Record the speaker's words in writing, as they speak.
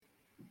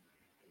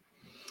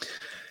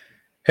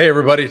Hey,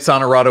 everybody, it's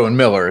Honorado and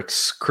Miller.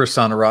 It's Chris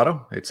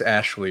Honorado. It's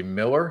Ashley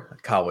Miller,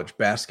 a college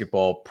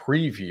basketball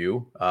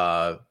preview.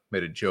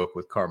 Made a joke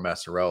with Carm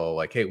Maciariello,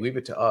 like, hey, leave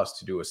it to us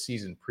to do a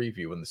season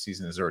preview when the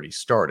season has already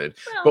started.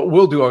 But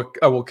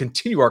we'll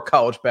continue our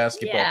college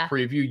basketball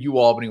preview.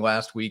 UAlbany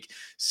last week,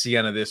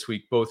 Siena this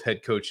week, both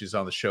head coaches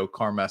on the show,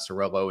 Carm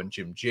Maciariello and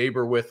Jim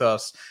Jabir with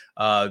us.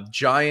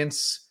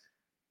 Giants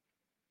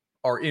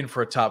are in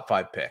for a top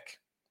 5 pick.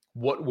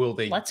 What will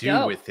they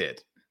do with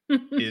it?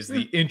 Is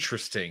the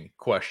interesting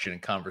question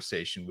and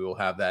conversation. We will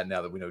have that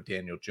now that we know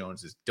Daniel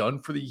Jones is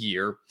done for the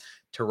year.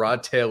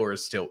 Tyrod Taylor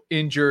is still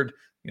injured.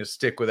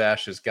 Stick with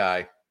Ash's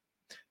guy,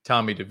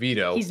 Tommy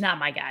DeVito. He's not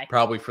my guy.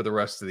 Probably for the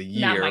rest of the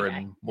year,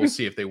 and we'll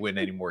see if they win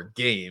any more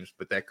games,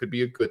 but that could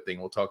be a good thing.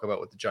 We'll talk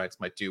about what the Giants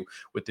might do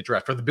with the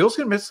draft. Are the Bills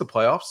going to miss the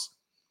playoffs?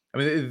 I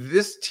mean,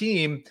 this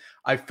team,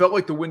 I felt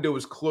like the window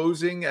was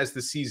closing as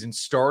the season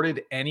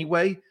started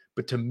anyway.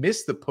 But to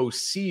miss the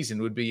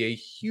postseason would be a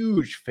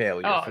huge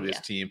failure for this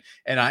team.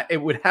 And it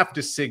would have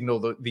to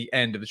signal the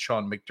end of the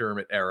Sean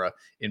McDermott era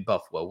in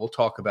Buffalo. We'll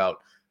talk about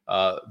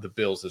the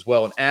Bills as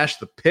well. And Ash,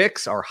 the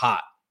picks are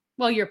hot.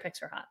 Well, your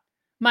picks are hot.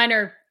 Mine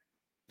are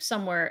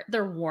somewhere,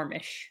 they're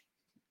warmish,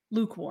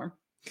 lukewarm.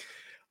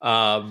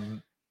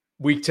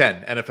 Week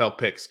 10, NFL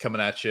picks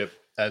coming at you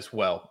as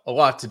well. A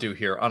lot to do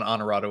here on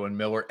Honorado and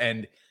Miller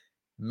and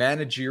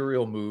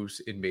managerial moves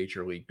in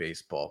Major League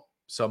Baseball.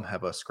 Some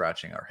have us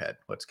scratching our head.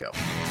 Let's go.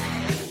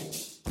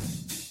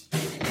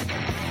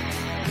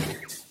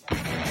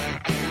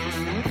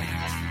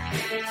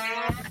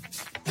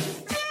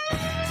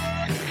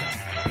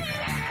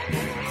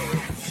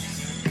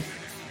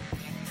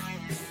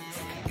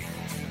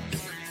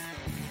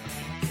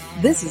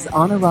 This is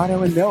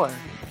Honorado and Miller,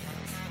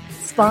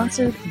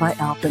 sponsored by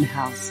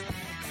Alpenhaus.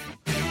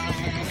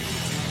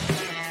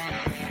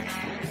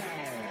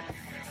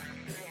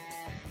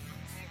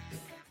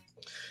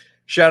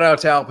 Shout out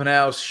to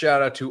Alpenhaus.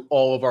 Shout out to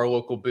all of our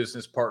local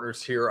business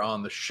partners here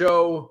on the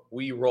show.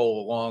 We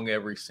roll along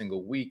every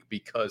single week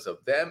because of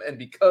them and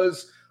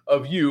because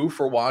of you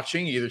for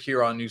watching, either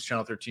here on News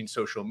Channel 13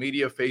 social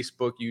media,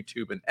 Facebook,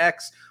 YouTube, and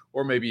X,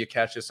 or maybe you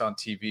catch us on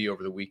TV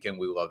over the weekend.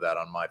 We love that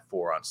on My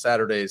 4 on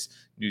Saturdays,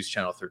 News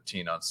Channel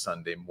 13 on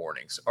Sunday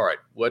mornings. All right,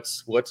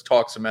 let's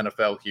talk some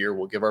NFL here.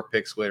 We'll give our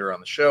picks later on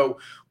the show.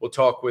 We'll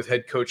talk with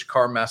head coach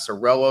Carm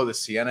Maciariello, the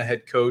Siena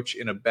head coach,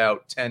 in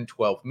about 10,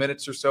 12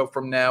 minutes or so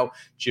from now.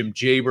 Jim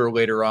Jabir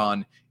later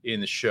on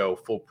in the show,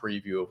 full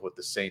preview of what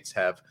the Saints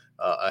have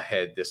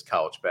ahead this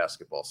college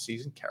basketball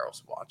season.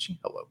 Carol's watching.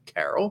 Hello,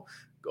 Carol.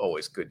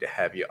 Always good to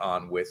have you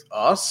on with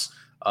us.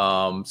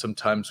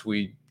 Sometimes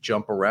we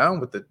jump around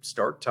with the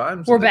start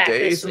times and the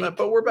days,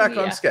 but we're back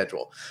on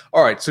schedule.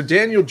 All right, so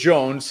Daniel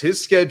Jones, his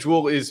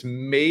schedule is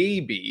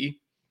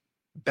maybe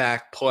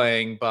back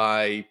playing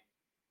by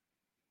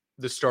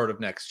the start of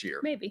next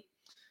year. Maybe.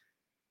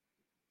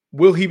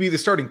 Will he be the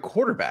starting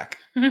quarterback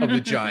of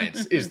the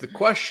Giants is the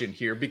question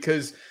here,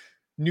 because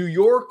New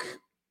York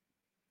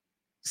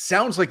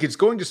sounds like it's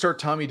going to start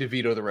Tommy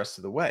DeVito the rest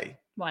of the way.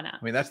 Why not?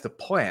 I mean, that's the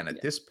plan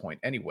at this point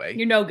anyway.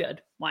 You're no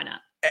good. Why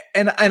not?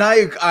 And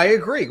I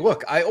agree.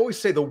 Look, I always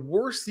say the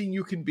worst thing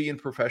you can be in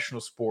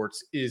professional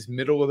sports is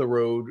middle of the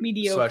road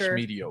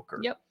 /mediocre.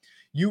 Yep.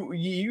 You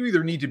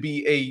either need to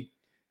be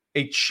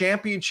a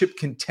championship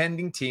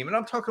contending team, and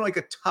I'm talking like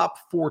a top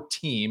 4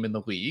 team in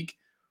the league,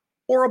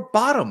 or a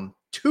bottom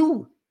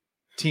 2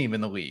 team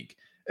in the league.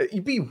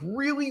 You'd be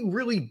really,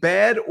 really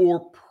bad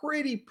or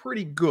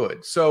pretty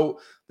good. So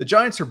the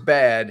Giants are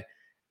bad.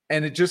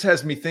 And it just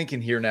has me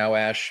thinking here now,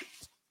 Ash,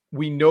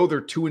 we know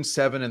they're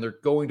 2-7 and they're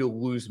going to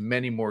lose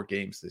many more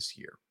games this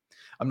year.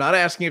 I'm not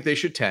asking if they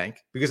should tank,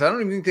 because I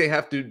don't even think they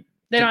have to.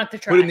 They don't have to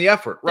try. Put in the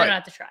effort. Right. They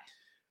don't have to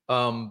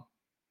try.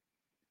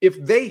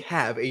 If they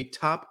have a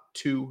top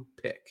 2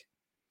 pick,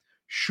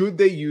 should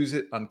they use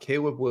it on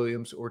Caleb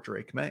Williams or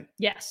Drake May?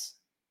 Yes.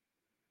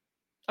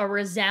 A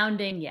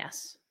resounding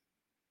yes.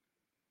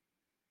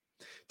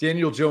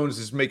 Daniel Jones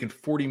is making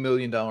 $40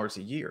 million a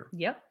year.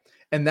 Yep.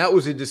 And that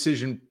was a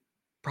decision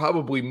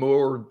probably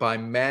more by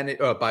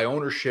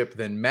ownership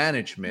than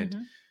management.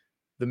 Mm-hmm.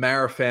 The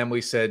Mara family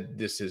said,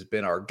 this has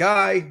been our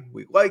guy.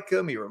 We like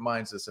him. He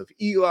reminds us of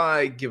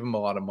Eli. Give him a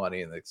lot of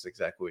money. And that's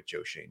exactly what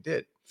Joe Schoen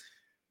did.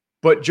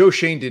 But Joe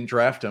Schoen didn't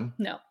draft him.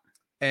 No.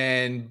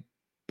 And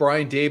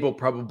Brian Daboll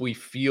probably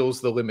feels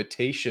the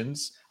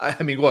limitations.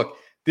 I mean, look,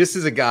 this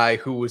is a guy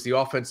who was the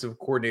offensive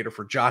coordinator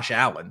for Josh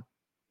Allen.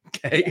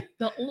 Okay.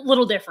 Yeah, a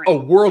little different. A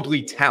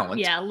worldly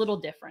talent. Yeah, a little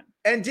different.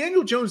 And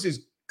Daniel Jones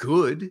is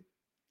good.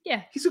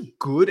 Yeah. He's a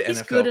good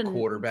NFL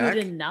quarterback.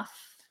 Good enough.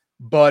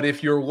 But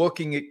if you're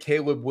looking at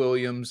Caleb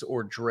Williams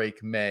or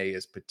Drake May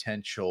as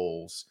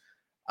potentials,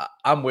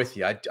 I'm with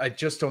you. I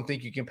just don't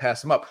think you can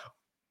pass them up.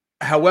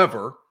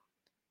 However,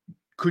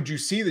 could you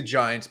see the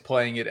Giants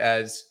playing it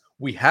as,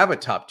 we have a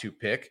top 2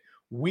 pick,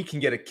 we can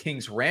get a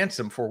king's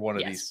ransom for one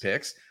of these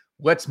picks.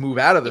 Let's move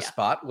out of the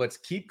spot. Let's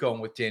keep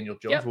going with Daniel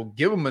Jones. Yep. We'll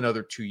give him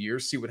another 2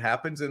 years, see what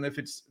happens. And if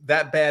it's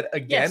that bad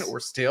again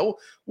or still,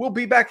 we'll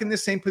be back in the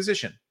same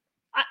position.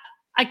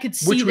 I could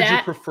see Which that. would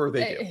you prefer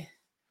they do?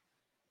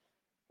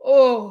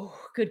 Oh,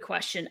 Good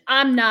question.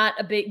 I'm not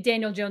a big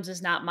Daniel Jones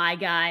is not my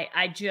guy.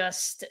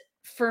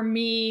 For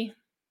me,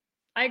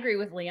 I agree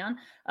with Leon.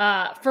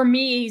 For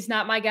me, he's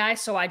not my guy,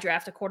 so I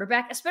draft a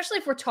quarterback, especially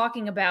if we're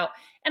talking about,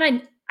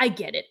 and I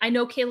get it. I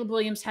know Caleb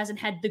Williams hasn't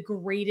had the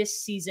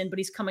greatest season, but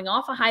he's coming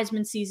off a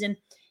Heisman season.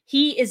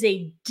 He is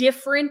a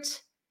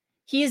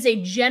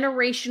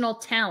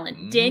generational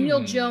talent.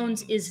 Daniel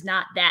Jones is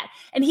not that.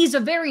 And he's a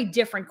very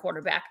different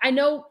quarterback. I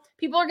know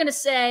people are going to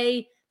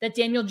say that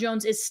Daniel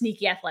Jones is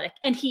sneaky athletic,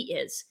 and he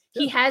is.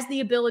 Yeah. He has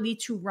the ability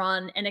to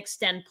run and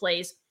extend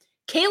plays.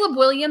 Caleb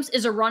Williams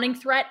is a running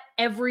threat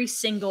every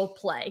single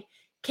play.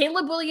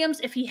 Caleb Williams,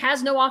 if he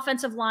has no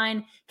offensive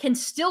line, can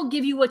still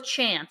give you a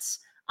chance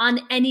on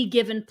any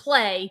given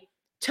play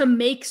to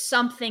make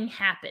something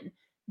happen.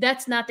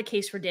 That's not the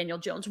case for Daniel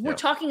Jones. We're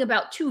talking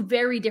about two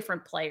very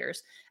different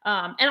players.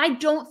 And I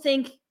don't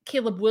think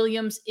Caleb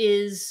Williams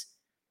is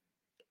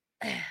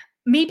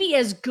maybe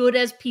as good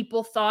as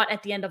people thought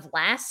at the end of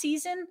last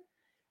season.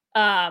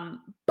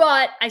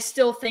 But I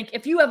still think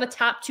if you have a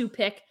top 2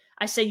 pick,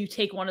 I say you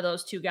take one of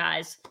those 2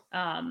 guys.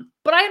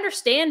 But I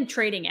understand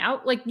trading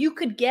out. Like, you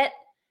could get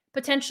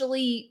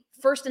potentially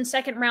first and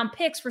second round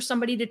picks for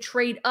somebody to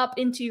trade up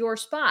into your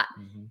spot.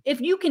 Mm-hmm.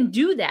 If you can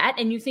do that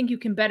and you think you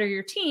can better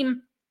your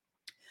team,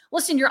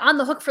 listen, you're on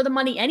the hook for the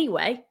money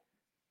anyway.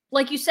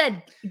 Like you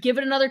said, give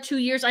it another 2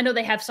 years. I know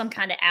they have some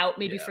kind of out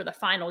maybe for the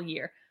final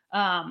year.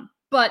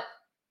 But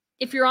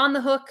if you're on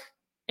the hook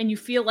and you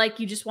feel like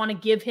you just want to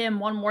give him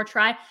one more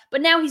try,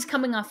 but now he's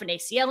coming off an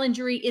ACL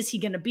injury. Is he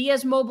going to be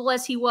as mobile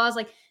as he was?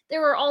 Like,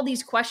 there are all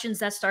these questions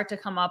that start to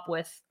come up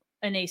with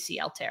an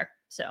ACL tear.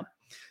 So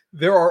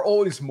there are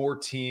always more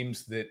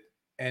teams that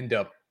end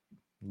up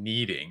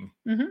needing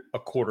a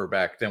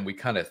quarterback than we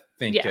kind of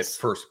think at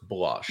first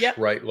blush,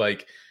 right?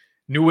 Like,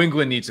 New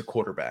England needs a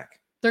quarterback.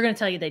 They're going to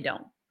tell you they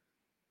don't.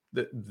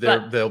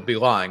 They'll be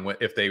lying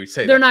if they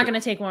say they're not going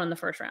to take one in the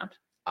first round.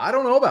 I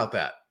don't know about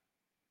that.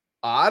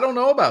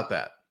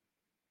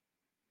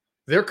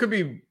 There could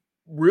be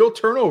real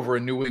turnover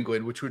in New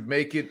England, which would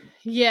make it.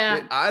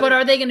 Yeah, but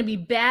are they going to be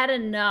bad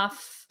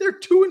enough? They're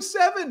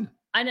 2-7.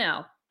 I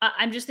know.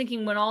 I'm just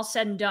thinking, when all's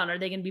said and done, are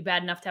they going to be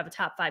bad enough to have a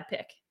top 5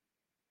 pick?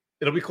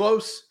 It'll be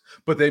close,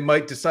 but they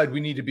might decide we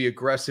need to be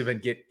aggressive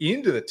and get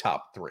into the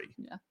top 3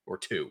 or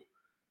 2.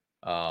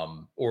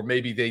 Or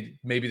maybe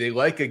they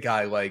like a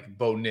guy like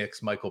Bo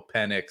Nix, Michael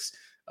Penix,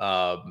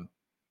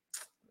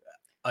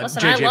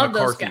 Listen, JJ I love McCarthy.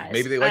 those guys.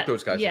 Maybe they like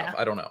those guys enough.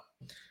 I don't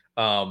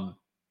know.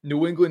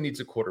 New England needs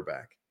a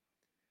quarterback.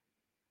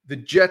 The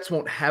Jets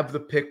won't have the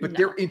pick, but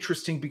they're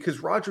interesting because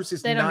Rodgers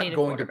is not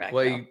going to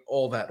play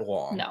all that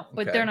long. No,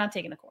 but they're not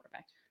taking a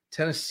quarterback.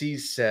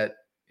 Tennessee's set.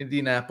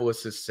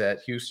 Indianapolis is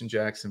set. Houston,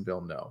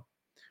 Jacksonville, no.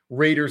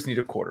 Raiders need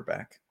a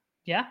quarterback.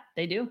 Yeah,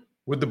 they do.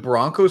 Would the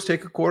Broncos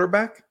take a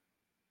quarterback?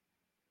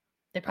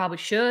 They probably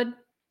should.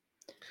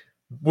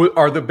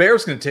 Are the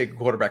Bears going to take a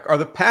quarterback? Are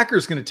the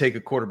Packers going to take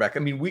a quarterback? I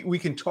mean, we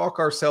can talk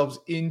ourselves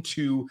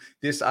into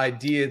this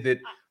idea that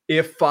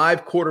if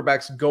 5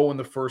 quarterbacks go in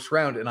the first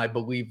round, and I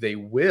believe they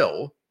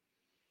will,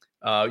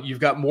 you've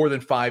got more than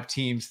 5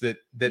 teams that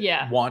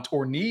want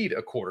or need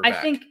a quarterback.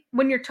 I think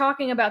when you're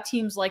talking about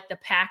teams like the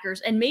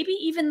Packers and maybe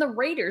even the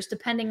Raiders,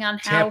 depending on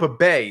how Tampa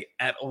Bay,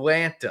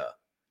 Atlanta,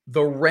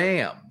 the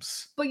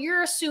Rams. But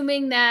you're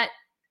assuming that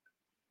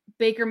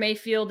Baker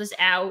Mayfield is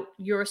out.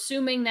 You're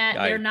assuming that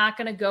they're not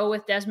going to go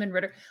with Desmond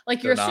Ridder.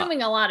 Like, you're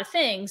assuming a lot of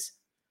things.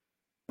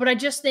 But I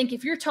just think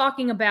if you're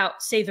talking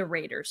about, say, the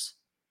Raiders,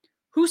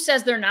 who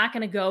says they're not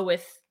going to go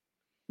with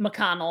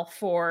McConnell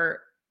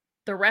for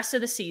the rest of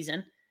the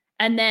season?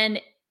 And then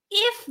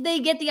if they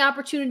get the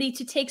opportunity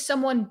to take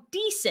someone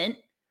decent,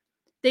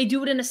 they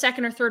do it in a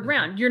second or third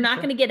round. You're not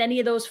going to get any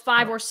of those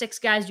 5 or 6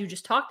 guys you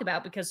just talked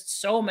about, because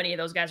so many of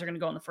those guys are going to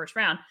go in the first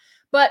round.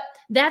 But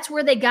that's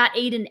where they got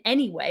Aiden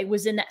anyway,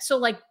 was in that. So,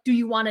 like, do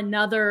you want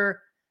another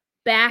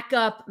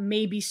backup,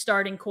 maybe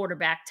starting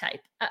quarterback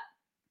type?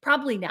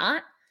 Probably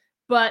not.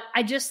 But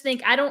I just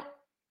think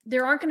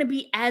there aren't going to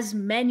be as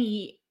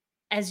many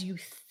as you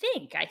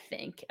think, I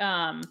think.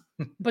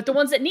 But the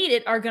ones that need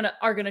it are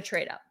gonna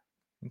trade up.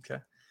 Okay.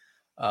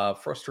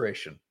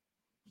 Frustration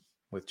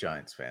with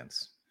Giants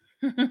fans.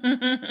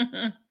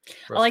 I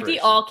like the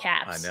all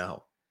caps. I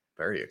know.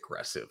 Very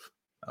aggressive.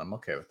 I'm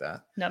okay with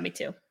that. No, me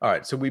too. All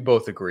right. So we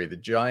both agree. The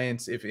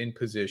Giants, if in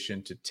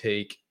position to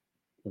take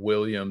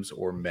Williams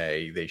or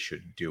May, they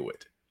should do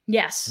it.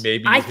 Yes.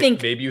 Maybe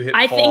you hit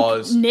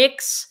pause. Think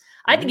Nix.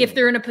 I think if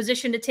they're in a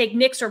position to take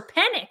Nix or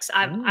Penix,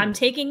 I'm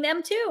taking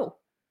them too.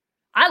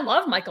 I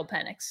love Michael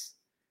Penix.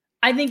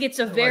 I think it's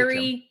a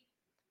very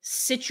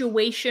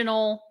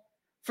situational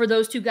for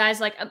those 2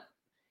 guys. Like,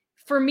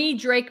 for me,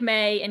 Drake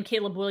May and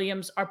Caleb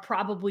Williams are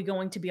probably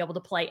going to be able to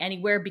play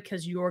anywhere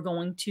because you're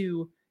going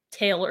to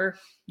tailor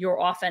your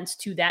offense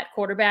to that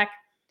quarterback.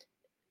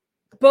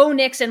 Bo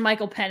Nix and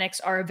Michael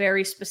Penix are a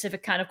very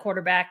specific kind of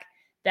quarterback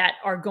that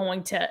are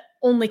going to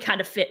only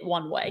kind of fit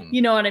one way.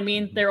 You know what I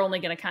mean? They're only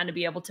going to kind of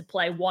be able to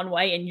play one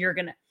way, and you're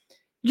going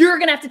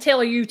to have to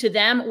tailor you to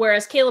them,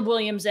 whereas Caleb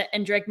Williams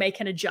and Drake May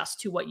can adjust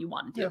to what you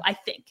want to do, I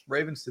think.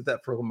 Ravens did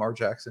that for Lamar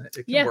Jackson.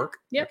 It can work.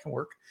 Yep. It can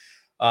work.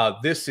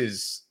 This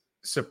is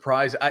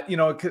surprise. I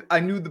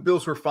knew the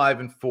Bills were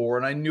 5-4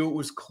 and I knew it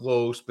was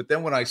close, but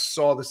then when I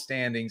saw the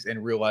standings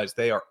and realized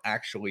they are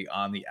actually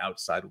on the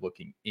outside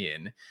looking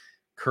in,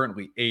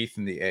 currently 8th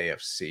in the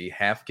AFC,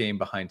 half game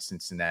behind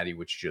Cincinnati,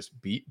 which just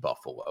beat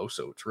Buffalo.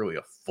 So it's really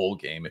a full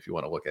game if you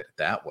want to look at it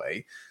that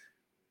way.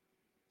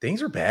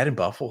 Things are bad in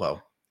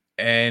Buffalo.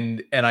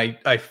 And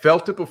I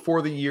felt it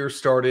before the year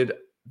started.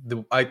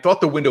 I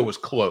thought the window was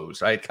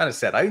closed. I kind of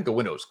said, I think the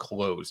window is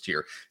closed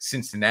here.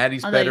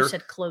 Cincinnati's better. You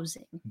said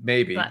closing.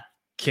 Maybe. But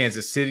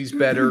Kansas City's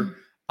better.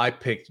 I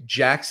picked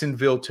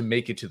Jacksonville to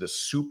make it to the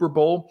Super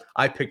Bowl.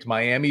 I picked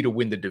Miami to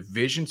win the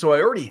division. So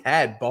I already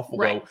had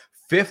Buffalo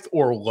 5th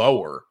or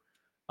lower.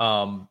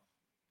 I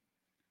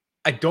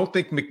don't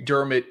think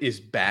McDermott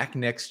is back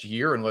next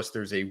year unless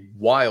there's a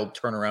wild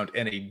turnaround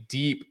and a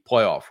deep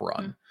playoff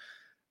run.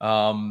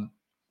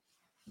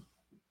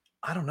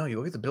 I don't know. You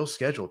look at the Bills'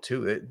 schedule,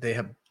 too. They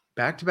have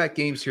back-to-back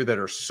games here that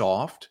are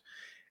soft,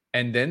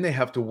 and then they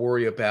have to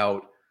worry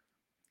about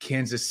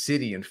Kansas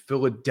City and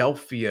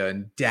Philadelphia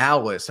and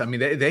Dallas. I mean,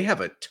 they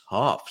have a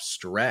tough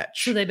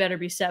stretch. So they better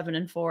be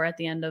 7-4 at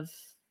the end of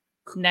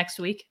next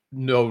week?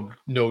 No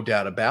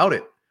doubt about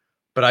it.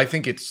 But I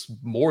think it's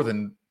more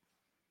than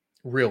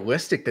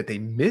realistic that they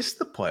miss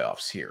the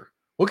playoffs here.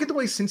 Look at the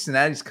way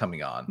Cincinnati's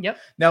coming on. Yep.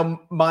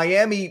 Now,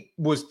 Miami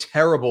was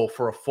terrible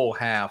for a full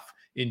half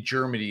in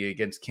Germany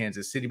against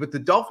Kansas City, but the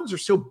Dolphins are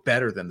still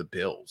better than the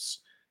Bills,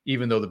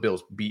 even though the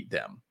Bills beat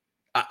them.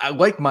 I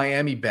like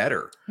Miami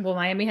better. Well,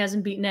 Miami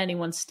hasn't beaten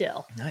anyone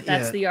still.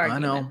 That's the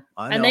argument.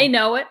 I know. And they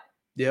know it.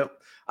 Yep.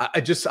 I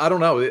don't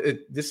know.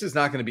 This is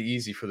not going to be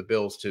easy for the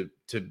Bills to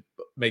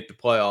make the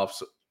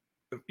playoffs.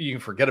 You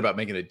can forget about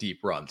making a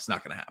deep run. It's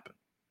not going to happen.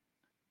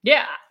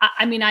 Yeah.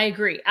 I mean, I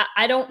agree.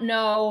 I don't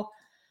know.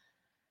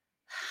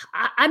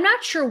 I'm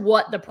not sure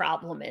what the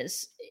problem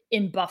is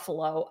in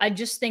Buffalo. I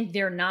just think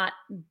they're not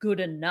good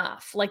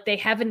enough. Like, they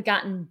haven't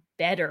gotten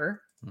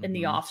better in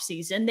the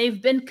offseason. They've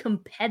been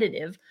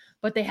competitive,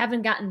 but they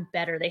haven't gotten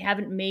better. They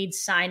haven't made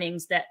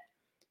signings that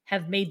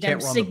have made them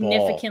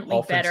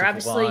significantly better.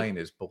 Obviously, line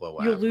is below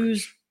you average.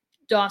 lose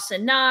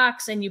Dawson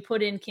Knox and you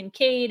put in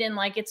Kincaid, and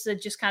like it's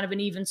just kind of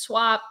an even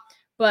swap.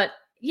 But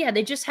yeah,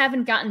 they just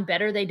haven't gotten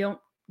better. They don't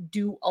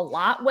do a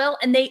lot well,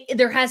 and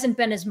there hasn't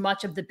been as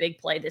much of the big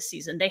play this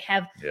season.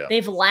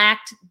 They've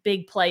lacked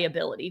big play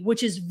ability,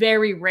 which is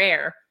very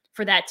rare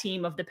for that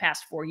team of the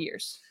past 4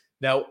 years.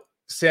 Now,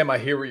 Sam, I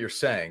hear what you're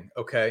saying,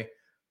 okay,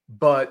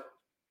 but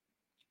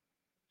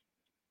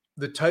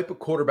the type of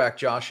quarterback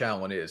Josh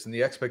Allen is and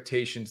the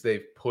expectations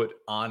they've put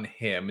on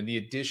him and the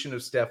addition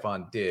of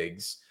Stephon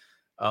Diggs,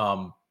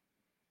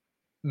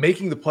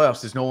 making the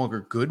playoffs is no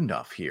longer good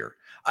enough here.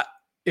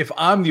 If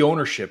I'm the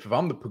ownership, if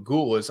I'm the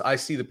Pagulas, I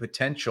see the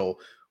potential.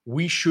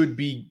 We should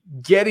be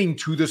getting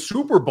to the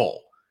Super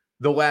Bowl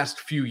the last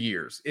few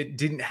years. It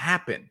didn't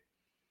happen.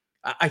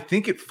 I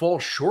think it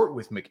falls short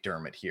with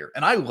McDermott here.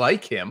 And I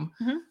like him,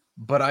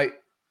 but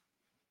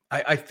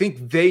I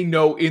think they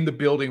know in the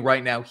building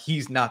right now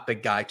he's not the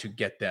guy to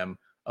get them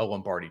a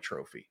Lombardi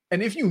trophy.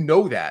 And if you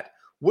know that,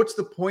 what's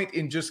the point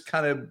in just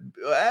kind of,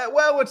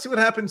 let's see what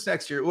happens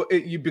next year.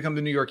 You become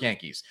the New York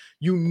Yankees.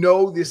 You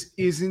know this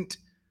isn't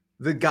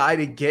the guy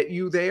to get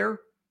you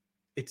there.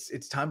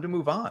 It's time to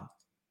move on.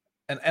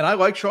 And I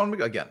like Sean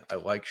McDermott. Again, I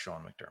like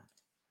Sean McDermott.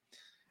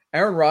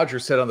 Aaron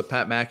Rodgers said on the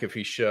Pat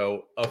McAfee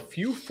show a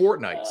few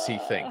fortnights, he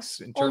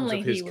thinks, in terms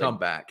of his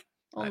comeback.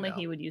 Only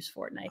he would use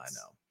fortnights. I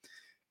know.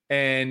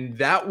 And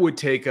that would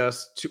take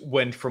us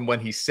to from when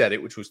he said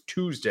it, which was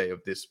Tuesday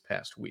of this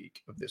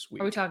week.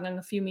 Are we talking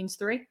a few means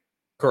 3?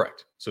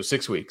 Correct. So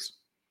 6 weeks.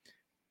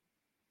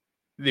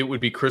 It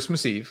would be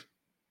Christmas Eve,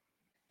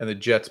 and the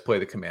Jets play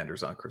the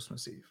Commanders on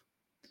Christmas Eve.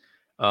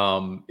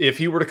 If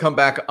he were to come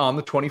back on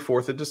the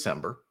 24th of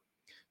December,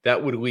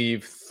 that would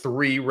leave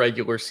 3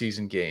 regular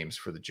season games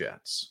for the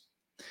Jets.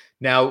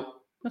 Now,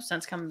 no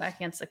sense coming back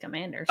against the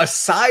Commanders.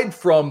 Aside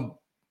from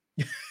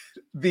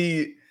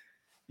the,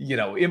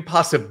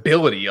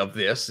 impossibility of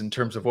this in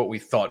terms of what we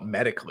thought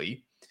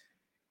medically,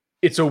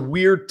 it's a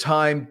weird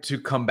time to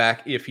come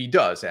back if he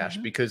does, Ash,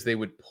 because they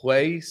would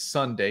play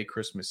Sunday,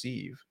 Christmas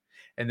Eve,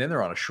 and then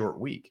they're on a short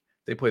week.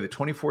 They play the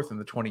 24th and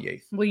the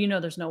 28th. Well,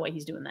 there's no way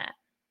he's doing that.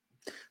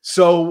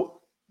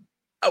 So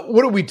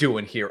what are we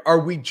doing here?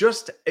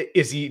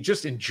 Is he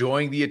just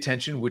enjoying the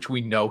attention, which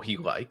we know he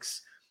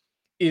likes?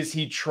 Is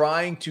he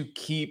trying to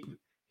keep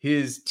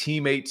his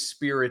teammates'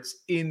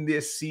 spirits in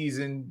this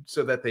season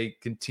so that they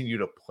continue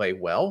to play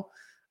well?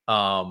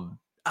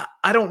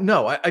 I don't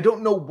know. I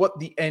don't know what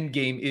the end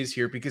game is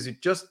here because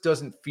it just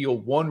doesn't feel,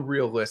 1,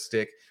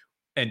 realistic,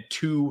 and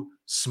 2,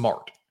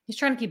 smart. He's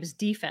trying to keep his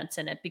defense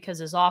in it because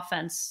his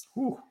offense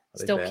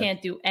still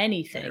can't do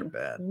anything.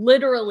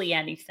 Literally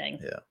anything.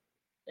 Yeah.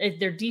 If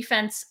their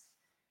defense,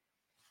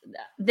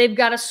 they've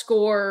got to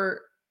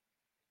score,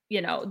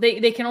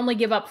 they can only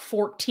give up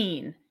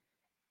 14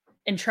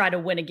 and try to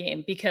win a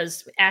game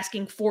because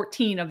asking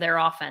 14 of their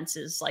offense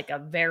is like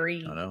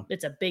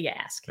it's a big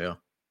ask. Yeah.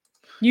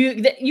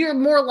 You're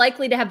more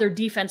likely to have their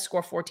defense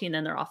score 14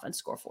 than their offense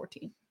score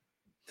 14.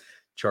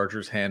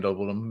 Chargers handled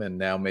them, and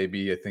now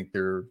maybe I think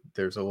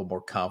there's a little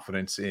more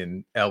confidence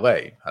in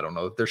LA. I don't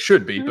know if there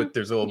should be, but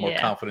there's a little more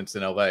confidence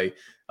in LA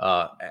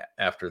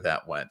after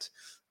that went.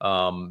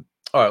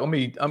 All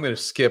right, I'm going to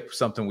skip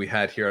something we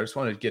had here. I just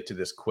wanted to get to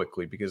this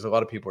quickly because a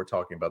lot of people are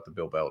talking about the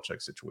Bill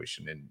Belichick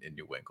situation in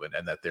New England,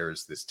 and that there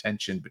is this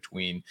tension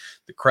between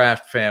the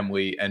Kraft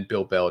family and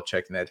Bill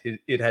Belichick, and that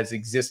it has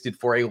existed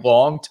for a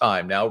long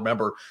time. Now,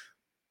 remember,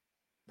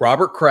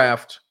 Robert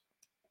Kraft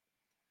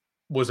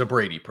was a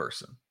Brady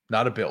person,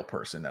 not a Bill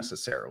person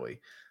necessarily.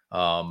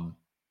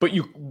 But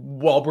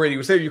while Brady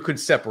was there, you could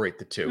separate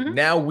the two. Mm-hmm.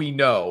 Now we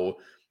know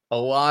a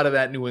lot of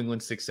that New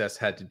England success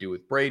had to do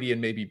with Brady, and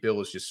maybe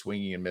Bill is just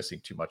swinging and missing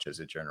too much as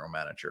a general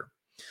manager.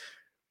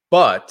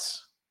 But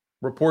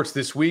reports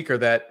this week are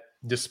that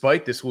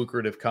despite this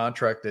lucrative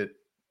contract that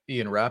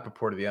Ian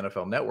Rappaport of the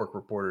NFL Network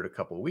reported a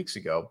couple of weeks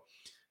ago,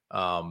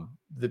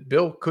 that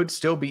Bill could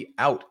still be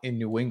out in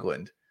New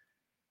England.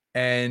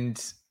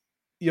 And,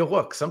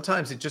 look,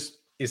 sometimes it just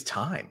is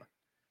time.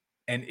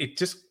 And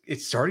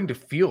it's starting to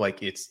feel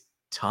like it's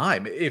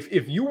time.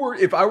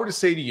 If I were to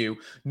say to you,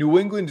 New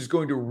England is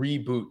going to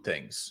reboot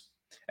things,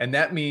 and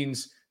that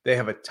means they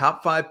have a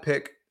top 5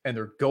 pick and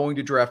they're going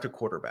to draft a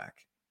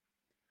quarterback.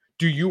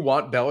 Do you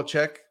want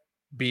Belichick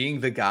being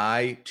the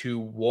guy to,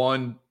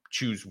 1,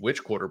 choose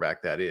which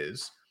quarterback that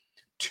is,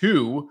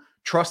 2,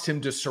 trust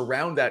him to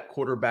surround that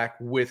quarterback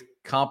with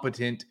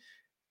competent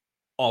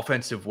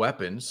offensive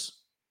weapons,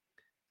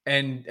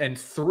 and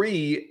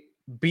 3,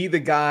 be the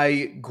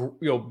guy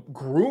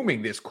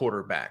grooming this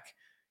quarterback,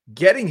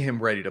 getting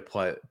him ready to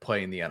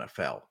play in the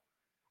NFL?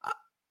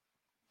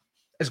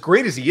 As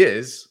great as he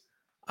is,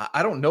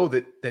 I don't know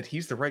that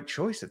he's the right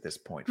choice at this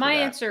point. My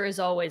answer is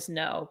always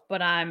no,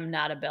 but I'm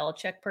not a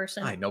Belichick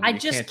person. I know,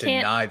 but you can't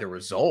deny the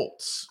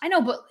results. I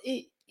know, but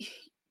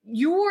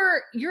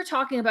you're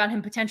talking about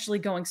him potentially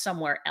going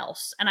somewhere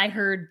else. And I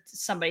heard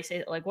somebody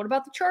say, like, what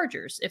about the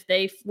Chargers? If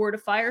they were to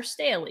fire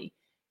Staley,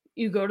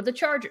 you go to the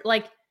Chargers.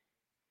 Like,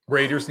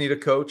 Raiders need a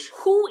coach.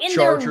 Who in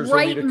Chargers their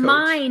right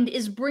mind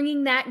is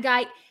bringing that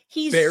guy?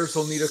 Bears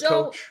will need a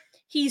coach.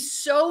 He's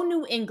so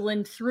New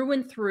England through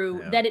and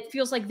through that it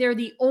feels like they're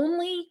the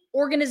only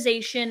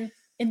organization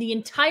in the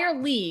entire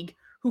league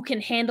who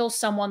can handle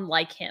someone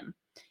like him.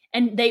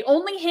 And they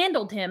only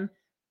handled him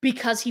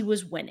because he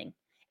was winning.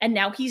 And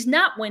now he's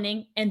not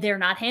winning and they're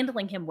not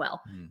handling him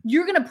well.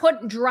 You're going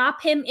to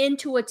drop him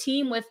into a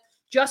team with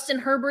Justin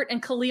Herbert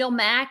and Khalil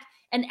Mack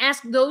and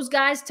ask those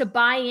guys to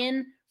buy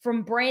in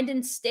from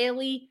Brandon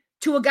Staley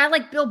to a guy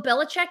like Bill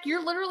Belichick.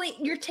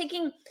 You're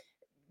taking,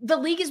 the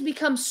league has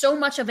become so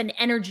much of an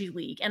energy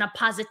league and a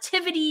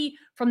positivity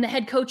from the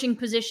head coaching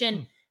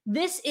position.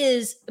 Bill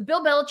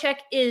Belichick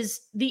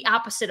is the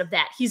opposite of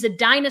that. He's a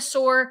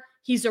dinosaur.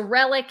 He's a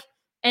relic.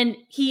 And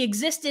he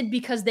existed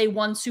because they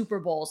won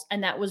Super Bowls,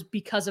 and that was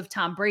because of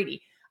Tom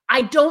Brady.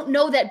 I don't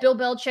know that Bill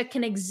Belichick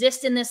can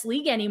exist in this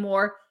league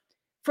anymore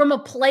from a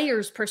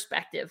player's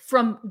perspective,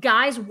 from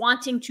guys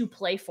wanting to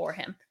play for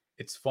him.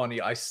 It's funny.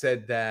 I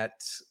said that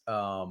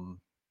how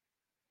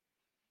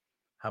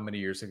many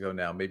years ago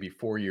now? Maybe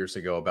 4 years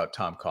ago, about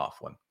Tom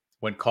Coughlin.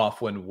 When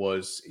Coughlin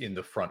was in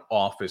the front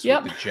office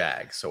with the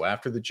Jags. So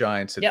after the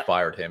Giants had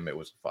fired him, it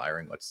was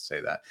firing, let's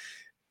say that.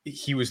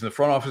 He was in the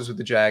front office with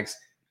the Jags.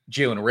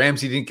 Jalen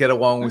Ramsey didn't get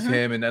along with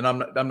him. And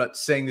I'm not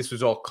saying this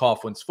was all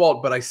Coughlin's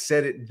fault, but I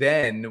said it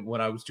then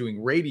when I was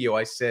doing radio.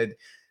 I said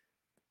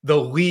the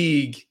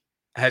league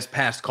has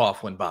passed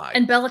Coughlin by.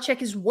 And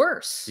Belichick is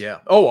worse. Yeah.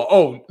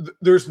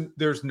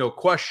 There's no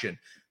question.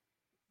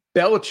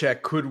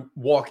 Belichick could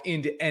walk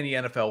into any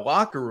NFL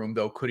locker room,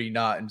 though, could he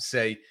not, and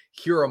say,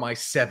 here are my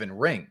 7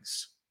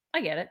 rings.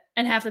 I get it.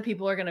 And half the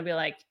people are going to be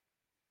like,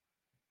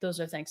 those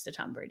are thanks to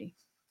Tom Brady.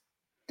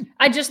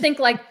 I just think,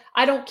 like,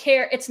 I don't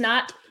care. It's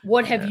not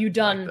what have you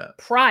done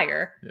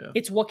prior. Yeah.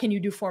 It's what can you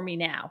do for me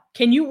now?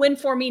 Can you win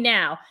for me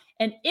now?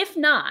 And if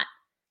not,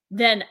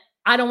 then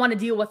I don't want to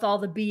deal with all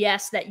the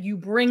BS that you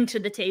bring to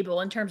the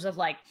table in terms of,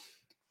 like,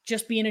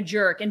 just being a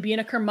jerk and being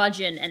a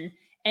curmudgeon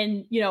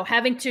and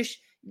having to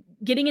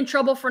getting in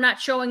trouble for not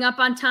showing up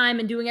on time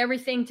and doing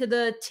everything to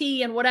the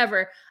T and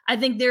whatever. I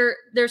think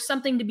there's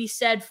something to be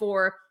said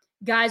for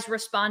guys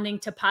responding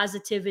to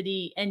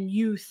positivity and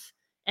youth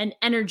and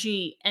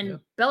energy, and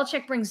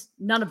Belichick brings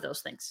none of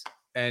those things.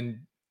 And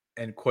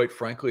quite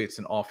frankly, it's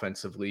an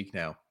offensive league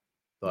now.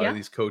 A lot of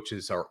these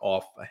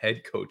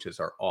head coaches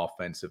are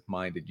offensive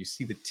minded. You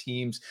see the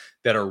teams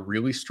that are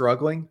really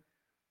struggling,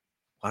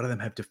 a lot of them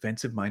have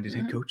defensive minded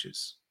head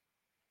coaches,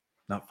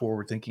 not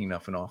forward thinking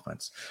enough in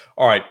offense.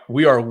 All right,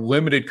 we are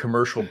limited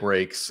commercial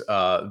breaks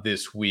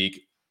this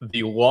week.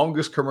 The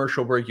longest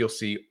commercial break you'll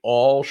see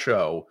all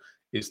show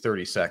is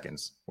 30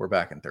 seconds. We're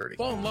back in 30.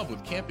 Fall in love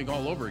with camping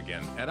all over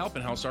again at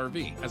Alpenhaus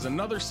RV. As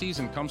another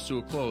season comes to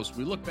a close,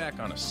 we look back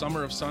on a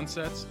summer of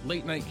sunsets,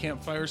 late night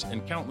campfires,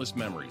 and countless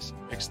memories.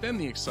 Extend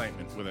the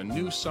excitement with a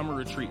new summer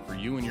retreat for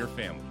you and your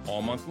family.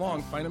 All month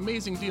long, find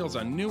amazing deals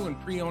on new and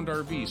pre-owned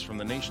RVs from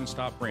the nation's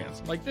top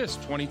brands, like this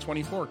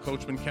 2024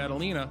 Coachman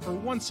Catalina for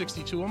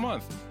 $162 a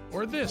month.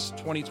 or this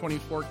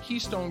 2024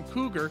 Keystone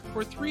Cougar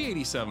for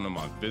 $387 a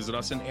month. Visit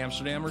us in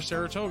Amsterdam or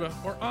Saratoga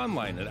or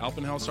online at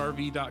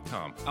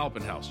alpenhausrv.com.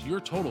 Alpenhaus, your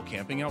total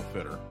camping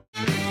outfitter.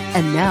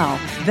 And now,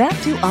 back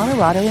to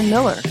Honorado and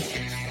Miller.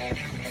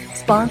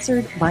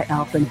 Sponsored by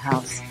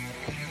Alpenhaus.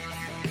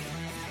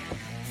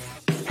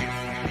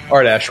 All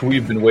right, Ash,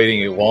 we've been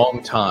waiting a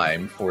long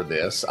time for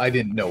this. I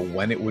didn't know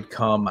when it would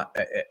come.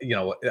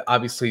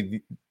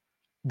 Obviously,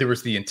 there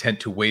was the intent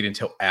to wait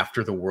until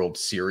after the World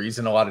Series,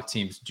 and a lot of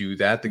teams do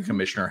that. The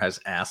commissioner has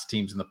asked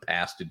teams in the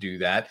past to do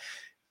that.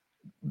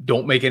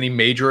 Don't make any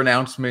major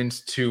announcements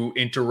to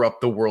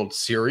interrupt the World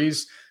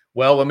Series.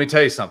 Well, let me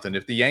tell you something.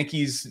 If the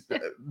Yankees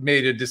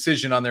made a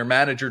decision on their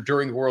manager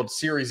during the World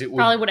Series, it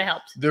probably would have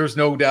helped. There's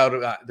no doubt.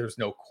 There's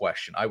no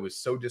question. I was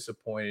so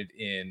disappointed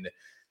in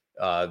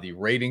the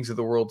ratings of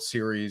the World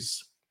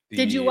Series.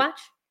 Did you watch?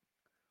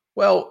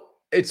 Well,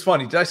 it's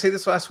funny. Did I say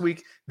this last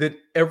week? That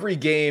every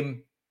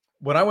game,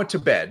 when I went to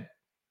bed,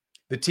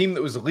 the team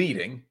that was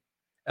leading,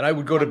 and I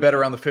would go to bed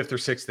around the 5th or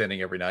 6th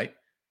inning every night,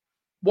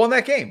 won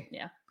that game.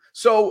 Yeah.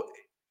 So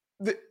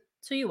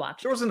you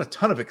watched. There wasn't a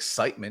ton of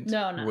excitement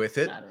with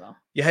it. Not at all.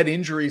 You had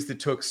injuries that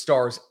took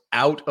stars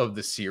out of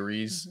the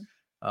series.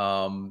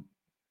 Garcia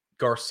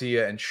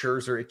and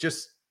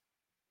Scherzer.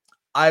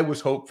 I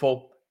was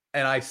hopeful.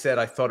 And I said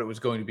I thought it was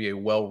going to be a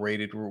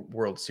well-rated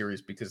World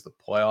Series because the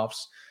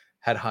playoffs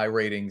had high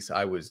ratings.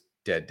 I was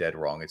dead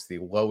wrong. It's the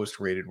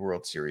lowest-rated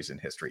World Series in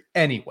history.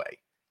 Anyway,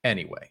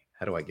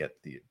 how do I get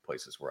the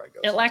places where I go?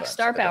 It lacks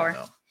star power.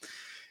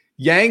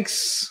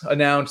 Yanks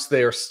announced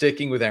they are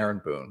sticking with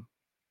Aaron Boone.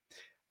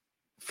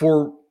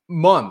 For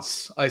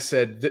months, I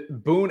said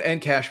that Boone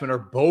and Cashman are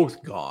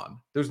both gone.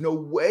 There's no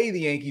way the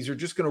Yankees are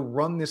just going to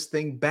run this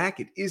thing back.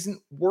 It isn't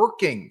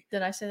working.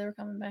 Did I say they were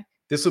coming back?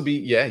 This will be,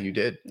 yeah, you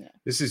did. Yeah.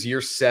 This is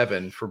year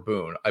 7 for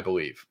Boone, I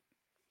believe.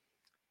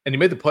 And he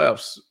made the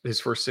playoffs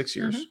his first 6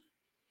 years.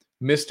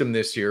 Missed him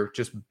this year,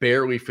 just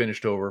barely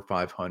finished over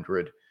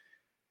 500.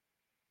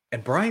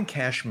 And Brian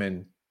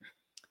Cashman,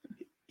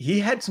 he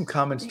had some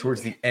comments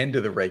towards the end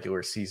of the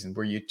regular season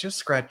where you just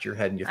scratched your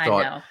head and you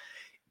thought,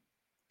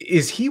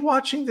 is he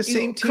watching the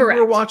same team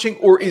we're watching,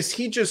 or is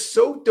he just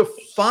so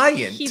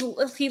defiant?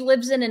 He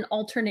lives in an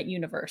alternate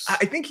universe.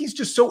 I think he's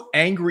just so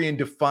angry and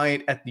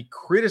defiant at the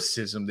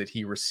criticism that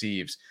he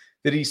receives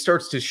that he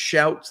starts to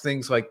shout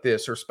things like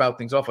this or spout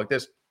things off like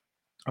this.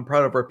 I'm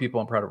proud of our people.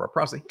 I'm proud of our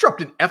process. He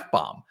dropped an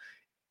F-bomb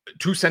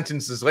 2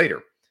 sentences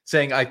later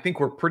saying, I think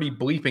we're pretty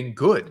bleeping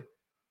good.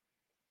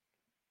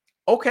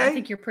 Okay. I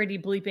think you're pretty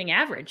bleeping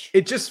average.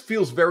 It just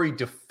feels very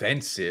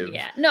defensive.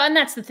 Yeah. No, and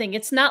that's the thing.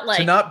 It's not like...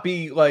 To not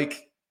be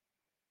like...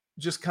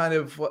 just kind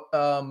of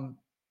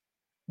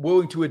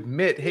willing to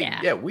admit,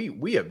 hey,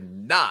 we have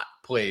not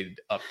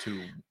played up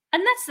to.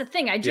 And that's the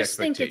thing. I just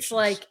think it's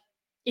like,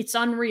 it's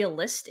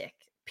unrealistic.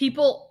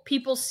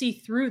 People see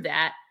through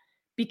that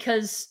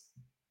because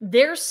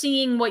they're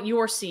seeing what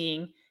you're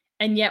seeing,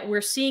 and yet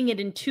we're seeing it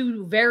in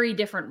 2 very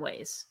different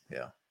ways.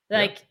 Yeah.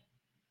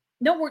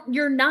 No,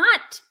 you're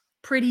not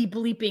pretty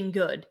bleeping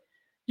good.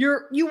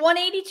 You won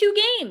 82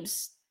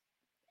 games,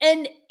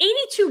 and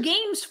 82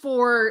 games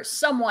for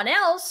someone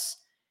else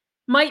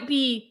might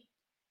be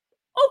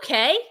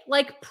okay,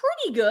 like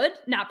pretty good,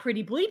 not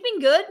pretty bleeping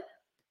good.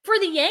 For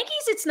the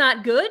Yankees, it's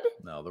not good.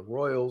 No, the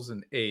Royals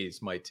and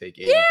A's might take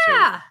 82.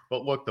 Yeah.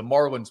 But look, the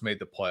Marlins made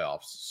the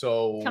playoffs.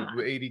 So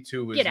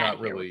 82 is not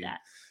really.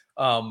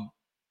 I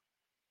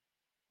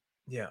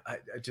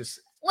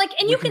just like,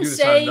 and you can do this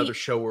say on another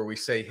show where we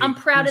say, hey, I'm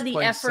proud of the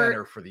effort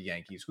center for the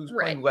Yankees. Who's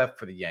playing left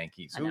for the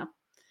Yankees? I know.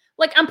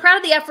 Like, I'm proud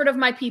of the effort of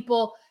my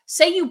people.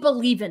 Say you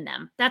believe in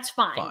them. That's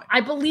fine.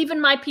 I believe in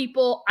my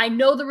people. I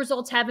know the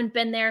results haven't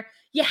been there.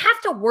 You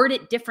have to word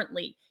it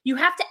differently. You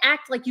have to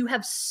act like you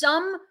have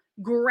some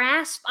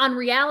grasp on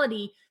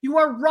reality. You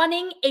are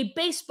running a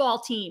baseball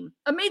team,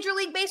 a Major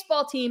League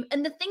Baseball team,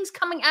 and the things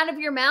coming out of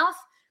your mouth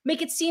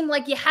make it seem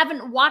like you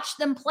haven't watched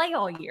them play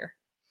all year.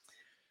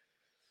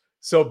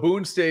 So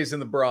Boone stays in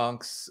the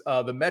Bronx.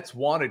 The Mets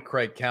wanted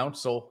Craig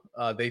Counsell.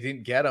 They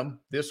didn't get him.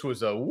 This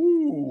was a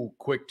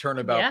quick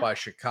turnabout by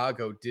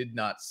Chicago. Did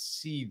not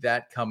see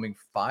that coming.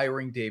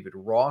 Firing David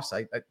Ross.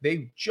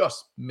 They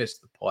just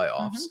missed the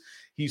playoffs.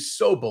 He's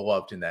so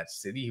beloved in that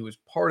city. He was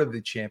part of the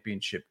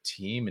championship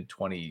team in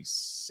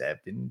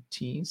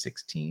 2017,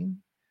 16,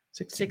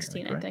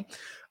 I think.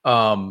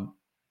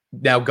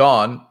 Now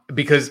gone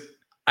because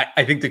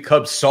I think the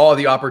Cubs saw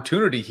the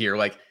opportunity here.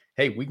 Like,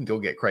 hey, we can go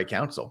get Craig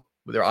Counsell.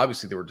 There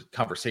were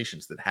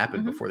conversations that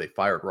happened before they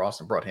fired Ross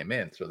and brought him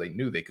in, so they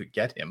knew they could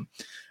get him.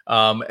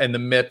 And the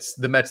Mets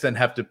then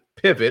have to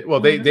pivot. Well,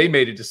 they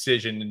made a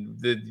decision,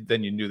 and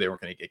then you knew they weren't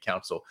going to get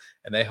Counsell,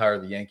 and they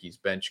hired the Yankees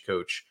bench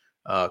coach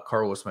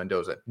Carlos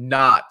Mendoza,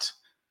 not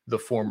the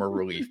former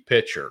relief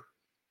pitcher,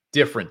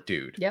 different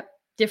dude. Yep,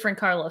 different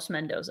Carlos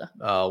Mendoza.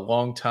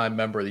 Longtime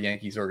member of the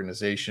Yankees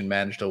organization,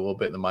 managed a little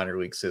bit in the minor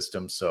league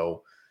system.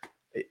 So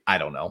I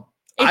don't know.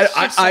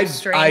 I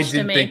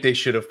didn't think they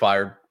should have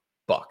fired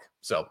Buck.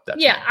 So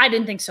that's I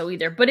didn't think so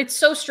either. But it's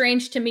so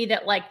strange to me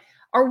that, like,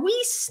 are we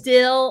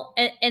still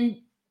and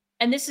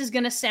this is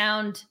going to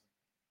sound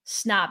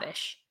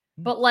snobbish,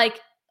 But like,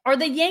 are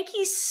the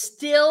Yankees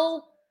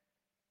still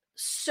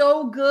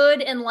so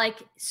good and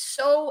like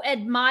so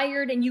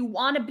admired, and you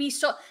want to be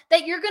so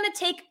that you're going to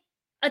take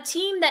a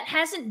team that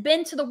hasn't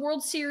been to the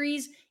World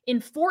Series in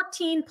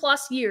 14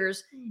 plus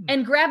years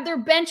and grab their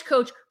bench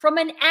coach from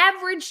an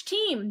average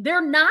team?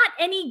 They're not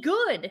any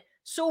good.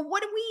 So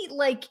what do we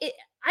like?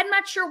 I'm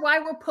not sure why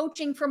we're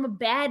poaching from a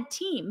bad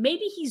team.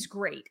 Maybe he's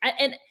great.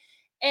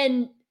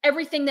 And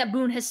everything that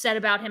Boone has said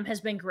about him has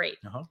been great.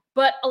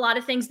 But a lot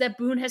of things that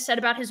Boone has said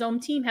about his own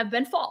team have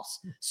been false.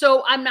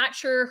 So I'm not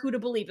sure who to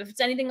believe. If it's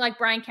anything like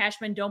Brian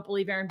Cashman, don't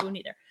believe Aaron Boone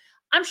either.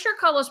 I'm sure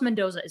Carlos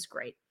Mendoza is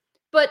great.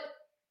 But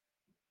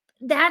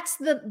that's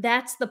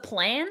the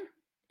plan,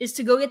 is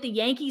to go get the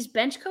Yankees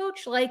bench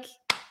coach. Like,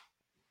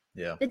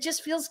 yeah, it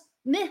just feels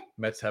meh.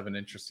 Mets have an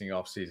interesting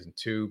offseason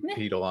too. Meh.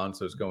 Pete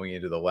Alonso's going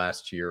into the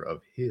last year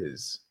of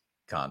his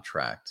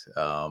contract.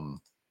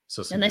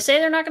 And they say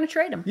they're not going to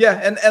trade him.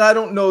 Yeah, and I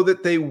don't know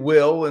that they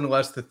will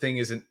unless the thing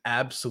is an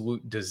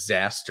absolute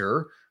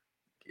disaster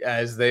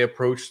as they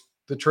approach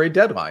the trade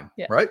deadline,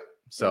 right?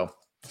 So,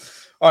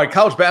 all right,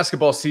 college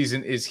basketball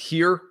season is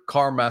here.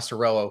 Carm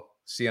Maciariello,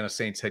 Siena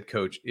Saints head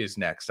coach, is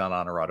next on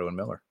Honorado and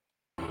Miller.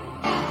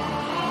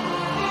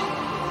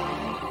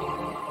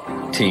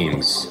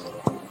 Teams,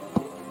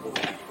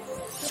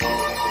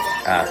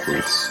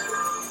 athletes,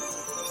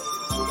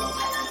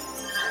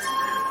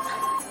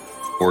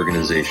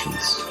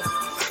 organizations.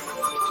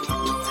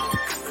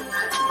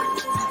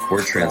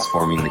 We're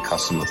transforming the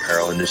custom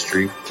apparel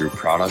industry through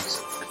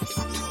product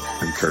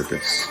and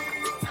purpose.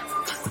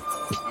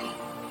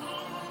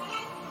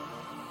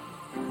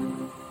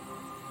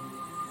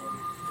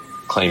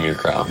 Claim your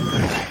crown.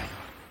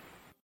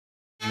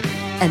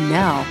 And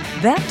now,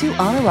 back to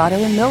Honorado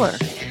and Miller.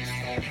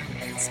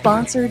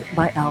 Sponsored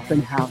by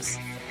Alphen House.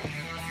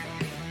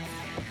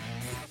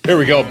 Here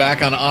we go,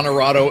 back on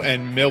Honorado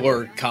and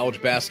Miller.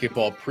 College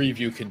basketball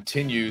preview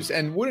continues.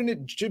 And wouldn't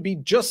it be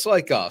just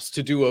like us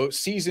to do a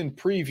season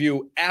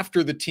preview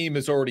after the team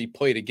has already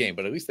played a game?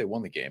 But at least they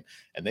won the game,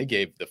 and they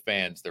gave the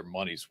fans their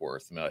money's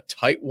worth. I mean, a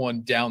tight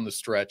one down the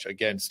stretch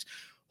against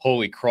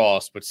Holy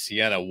Cross, but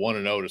Siena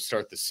 1-0 to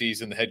start the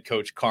season. The head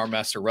coach, Carm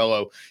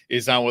Maciariello,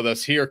 is on with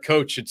us here.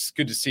 Coach, it's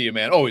good to see you,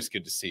 man. Always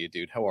good to see you,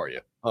 dude. How are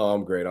you? Oh,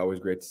 I'm great. Always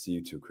great to see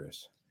you too,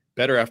 Chris.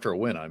 Better after a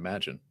win, I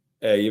imagine.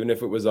 Hey, even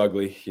if it was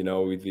ugly, you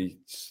know, with the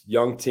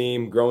young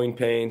team, growing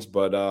pains,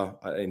 but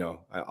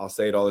I'll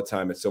say it all the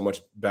time. It's so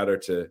much better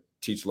to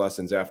teach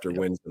lessons after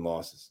wins than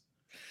losses.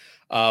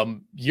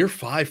 Year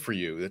 5 for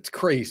you. That's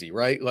crazy,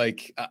 right?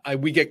 Like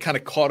we get kind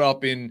of caught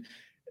up in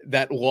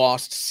that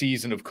lost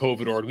season of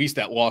COVID, or at least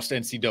that lost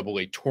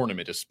NCAA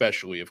tournament,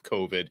 especially of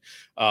COVID.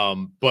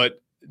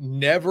 But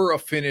never a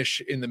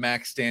finish in the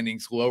MAC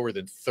standings lower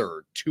than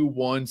third. 2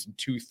 1s and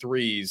 2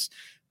 3s.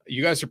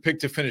 You guys are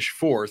picked to finish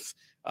 4th.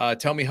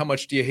 Tell me, how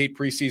much do you hate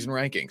preseason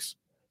rankings?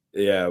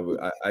 Yeah,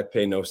 I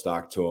pay no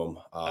stock to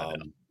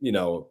them.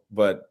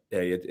 But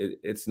hey,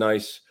 it's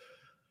nice.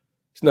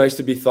 It's nice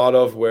to be thought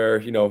of where,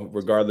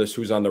 regardless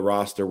who's on the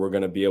roster, we're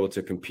going to be able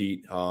to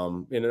compete.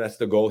 And that's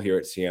the goal here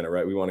at Siena,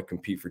 right? We want to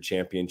compete for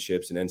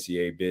championships and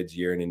NCAA bids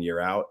year in and year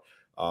out.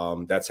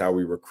 That's how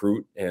we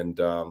recruit. And,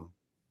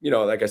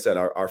 like I said,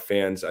 our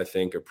fans, I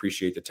think,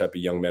 appreciate the type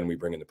of young men we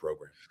bring in the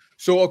program.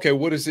 So, okay,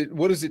 what does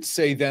it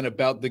say then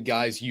about the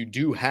guys you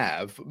do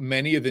have?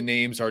 Many of the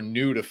names are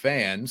new to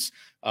fans,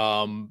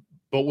 but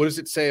what does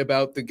it say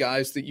about the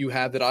guys that you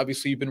have that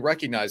obviously you've been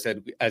recognized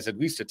as at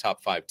least a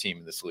top 5 team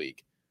in this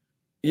league?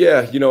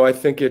 Yeah, I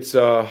think it's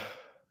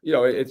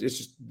it's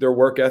just their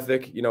work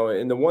ethic,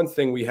 and the one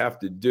thing we have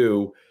to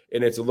do,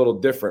 and it's a little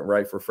different,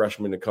 right, for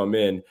freshmen to come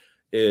in,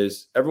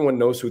 is everyone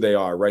knows who they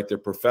are, right? They're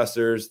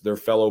professors, their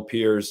fellow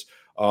peers.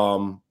 They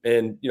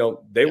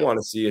want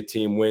to see a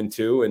team win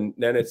too. And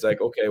then it's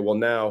like, okay, well,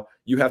 now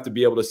you have to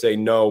be able to say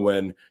no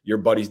when your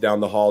buddies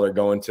down the hall are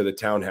going to the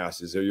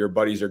townhouses, or your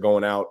buddies are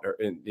going out,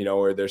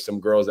 or there's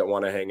some girls that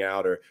want to hang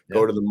out or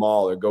go to the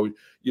mall or go,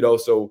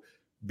 so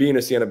being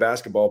a Siena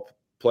basketball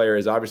player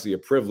is obviously a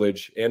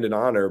privilege and an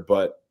honor,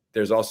 but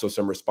there's also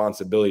some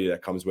responsibility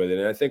that comes with it.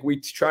 And I think we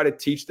try to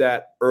teach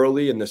that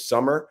early in the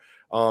summer,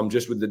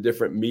 just with the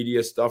different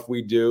media stuff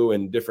we do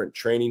and different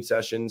training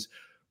sessions.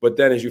 But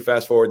then as you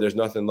fast forward, there's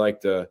nothing like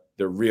the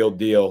real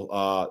deal,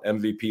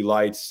 MVP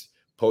lights,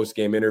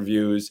 post-game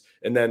interviews.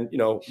 And then,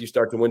 you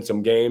start to win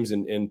some games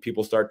and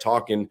people start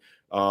talking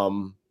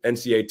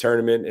NCAA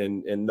tournament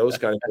and those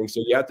kind of things.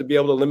 So you have to be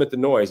able to limit the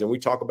noise. And we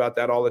talk about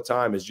that all the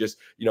time, is just,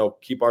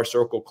 keep our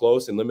circle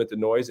close and limit the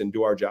noise and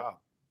do our job.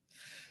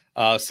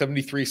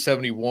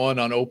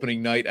 73-71 on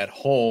opening night at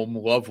home.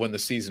 Love when the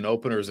season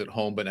opener is at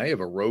home, but now you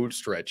have a road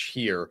stretch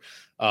here.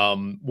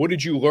 What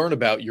did you learn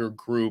about your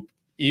group,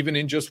 even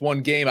in just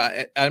one game?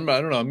 I don't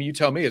know. I mean, you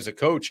tell me as a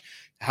coach,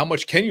 how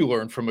much can you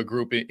learn from a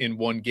group in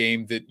one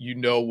game that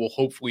will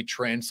hopefully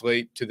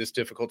translate to this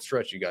difficult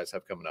stretch you guys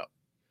have coming up?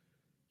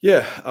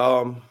 Yeah.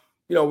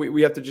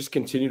 We have to just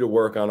continue to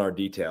work on our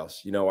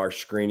details. Our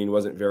screening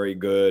wasn't very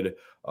good.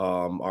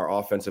 Our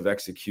offensive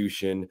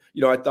execution,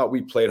 I thought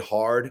we played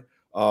hard,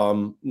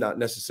 not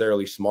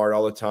necessarily smart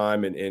all the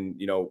time. And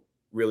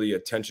really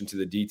attention to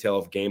the detail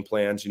of game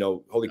plans.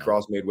 Holy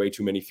Cross made way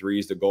too many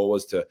threes. The goal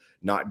was to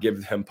not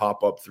give them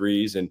pop-up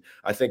threes. And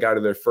I think out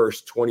of their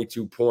first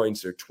 22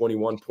 points or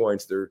 21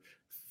 points,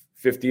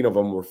 15 of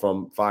them were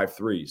from 5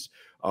 threes.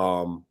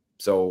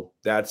 So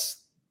that's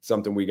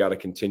something we got to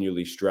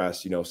continually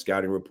stress,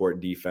 scouting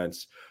report,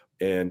 defense,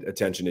 and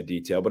attention to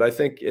detail. But I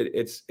think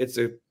it's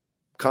a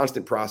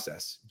constant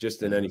process,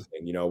 just in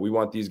anything. We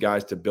want these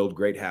guys to build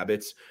great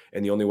habits,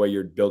 and the only way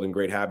you're building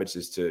great habits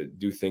is to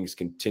do things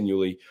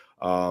continually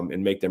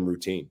and make them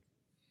routine.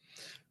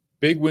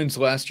 Big wins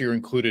last year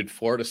included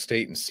Florida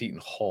State and Seton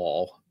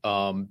Hall.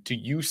 Do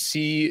you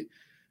see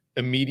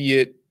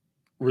immediate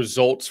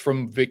results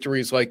from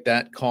victories like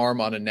that, Carm,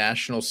 on a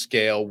national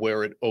scale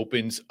where it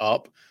opens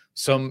up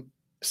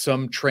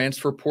some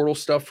transfer portal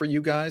stuff for you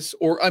guys?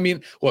 Or, I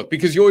mean, look,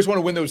 because you always want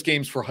to win those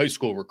games for high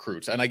school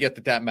recruits, and I get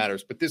that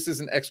matters, but this is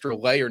an extra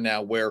layer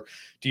now where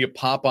do you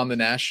pop on the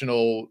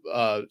national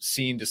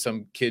scene to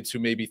some kids who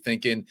may be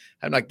thinking,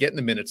 I'm not getting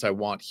the minutes I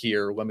want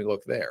here, let me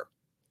look there?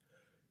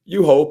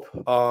 You hope.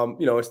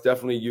 It's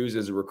definitely used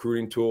as a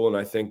recruiting tool, and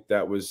I think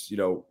that was,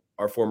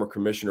 our former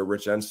commissioner,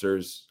 Rich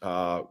Enster's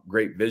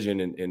great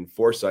vision and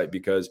foresight,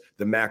 because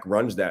the MAC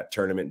runs that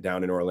tournament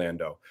down in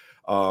Orlando.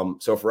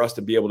 So for us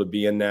to be able to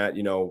be in that,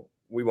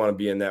 we want to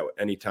be in that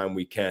anytime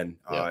we can.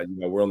 Yeah.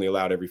 We're only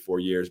allowed every 4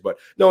 years, but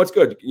no, it's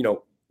good.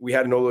 We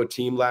had an older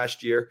team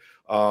last year,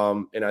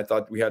 and I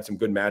thought we had some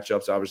good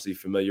matchups. Obviously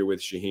familiar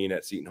with Shaheen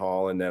at Seton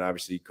Hall, and then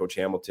obviously Coach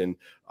Hamilton,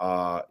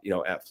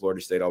 at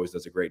Florida State always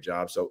does a great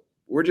job. So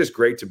we're just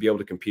great to be able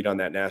to compete on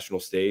that national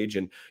stage.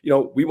 And,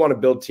 we want to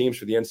build teams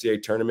for the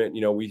NCAA tournament.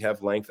 We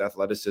have length,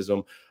 athleticism.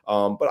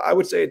 But I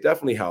would say it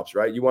definitely helps,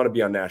 right? You want to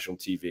be on national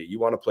TV. You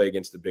want to play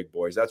against the big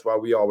boys. That's why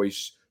we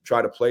always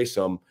try to play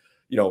some,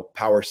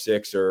 Power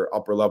 6 or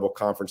upper level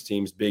conference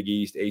teams, Big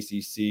East,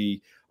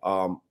 ACC,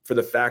 for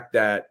the fact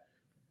that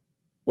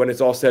when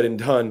it's all said and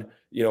done,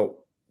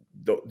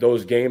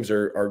 those games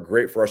are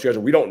great for our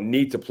schedule. We don't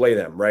need to play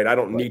them, right? I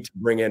don't need to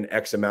bring in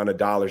X amount of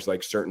dollars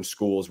like certain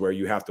schools where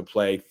you have to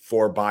play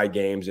 4 bye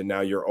games and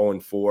now you're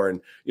 0-4.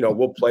 And,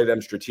 we'll play them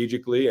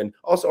strategically, and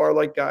also are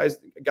like guys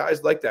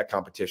like that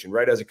competition,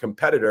 right? As a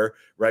competitor,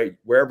 right?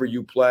 Wherever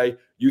you play,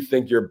 you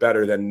think you're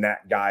better than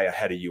that guy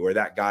ahead of you or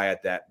that guy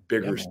at that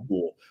bigger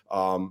school.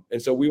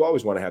 And so we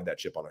always want to have that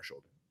chip on our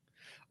shoulder.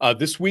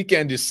 This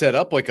weekend is set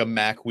up like a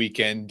MAC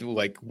weekend,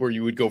 like where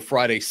you would go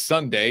Friday,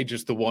 Sunday,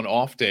 just the one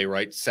off day,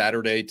 right?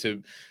 Saturday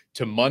to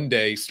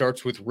Monday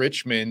starts with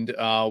Richmond.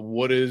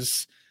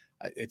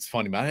 It's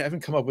funny, man. I haven't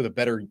come up with a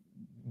better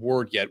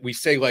word yet. We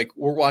say like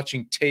we're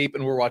watching tape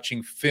and we're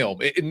watching film.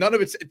 None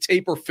of it's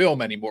tape or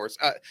film anymore.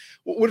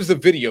 What is the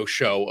video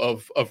show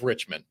of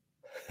Richmond?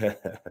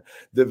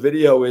 The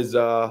video is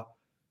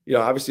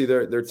obviously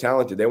they're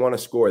talented. They want to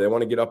score. They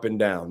want to get up and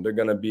down. They're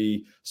going to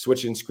be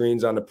switching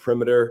screens on the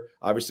perimeter.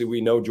 Obviously,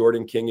 we know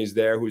Jordan King is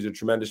there, who's a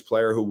tremendous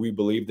player who we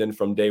believed in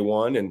from day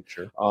one. And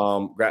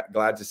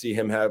glad to see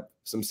him have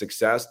some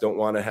success. Don't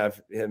want to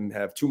have him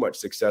have too much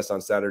success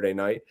on Saturday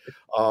night.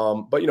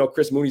 But,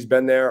 Chris Mooney's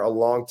been there a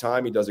long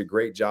time. He does a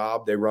great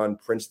job. They run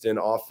Princeton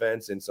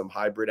offense and some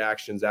hybrid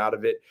actions out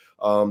of it.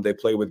 They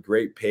play with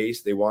great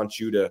pace. They want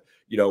you to,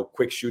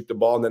 quick shoot the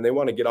ball, and then they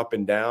want to get up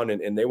and down,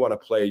 and they want to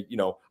play,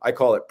 I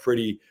call it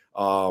pretty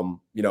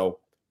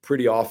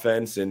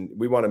offense, and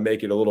we want to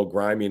make it a little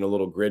grimy and a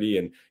little gritty,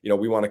 and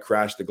we want to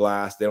crash the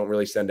glass. They don't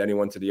really send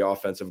anyone to the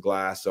offensive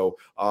glass, so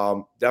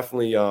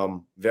definitely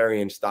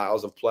varying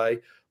styles of play,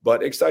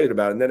 but excited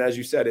about it. And then, as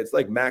you said, it's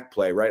like MAC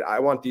play, right? I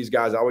want these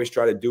guys, I always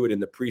try to do it in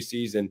the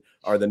preseason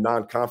or the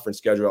non-conference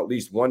schedule at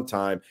least one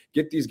time,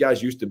 get these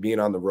guys used to being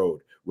on the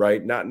road,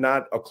 right?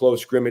 Not a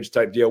close scrimmage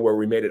type deal where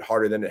we made it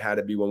harder than it had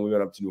to be when we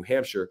went up to New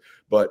Hampshire,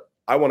 but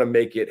I want to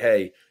make it,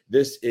 hey,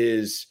 this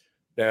is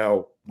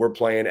now we're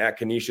playing at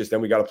Canisius,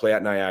 then we got to play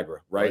at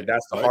Niagara, right?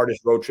 That's the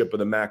hardest road trip of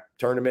the MAC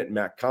tournament,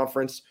 MAC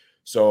conference.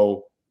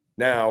 So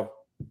now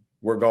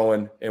we're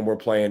going and we're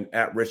playing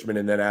at Richmond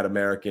and then at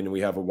American, and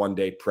we have a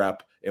one-day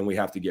prep and we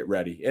have to get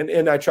ready.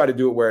 And I try to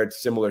do it where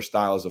it's similar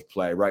styles of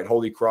play, right?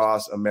 Holy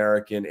Cross,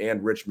 American,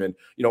 and Richmond,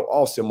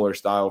 all similar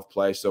style of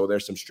play. So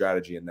there's some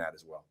strategy in that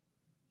as well.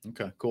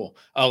 Okay, cool.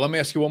 Let me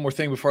ask you one more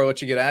thing before I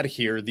let you get out of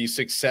here. The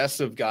success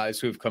of guys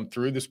who have come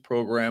through this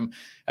program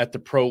at the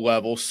pro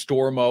level,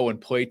 Stormo and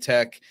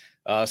Playtech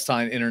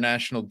sign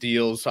international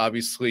deals.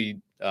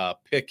 Obviously,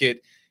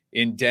 Pickett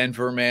in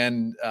Denver,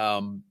 man.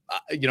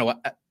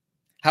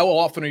 How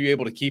often are you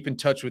able to keep in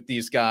touch with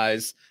these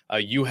guys?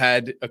 You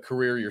had a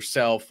career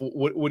yourself.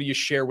 What do you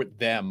share with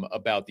them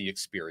about the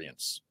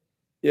experience?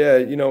 Yeah,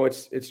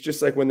 it's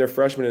just like when they're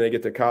freshmen and they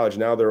get to college.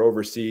 Now they're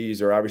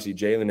overseas, or obviously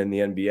Jalen in the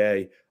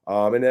NBA.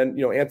 And then,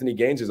 Anthony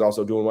Gaines is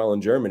also doing well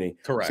in Germany.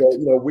 Correct.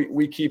 So,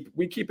 we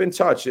keep in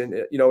touch, and,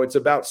 it's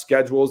about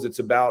schedules. It's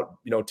about,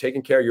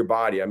 taking care of your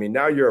body. I mean,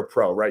 now you're a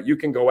pro, right? You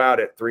can go out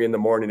at 3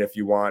 a.m. if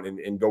you want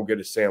and go get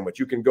a sandwich.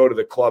 You can go to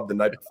the club the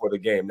night before the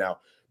game. Now,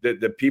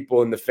 the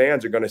people and the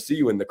fans are going to see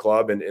you in the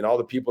club and all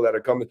the people that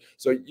are coming.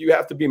 So you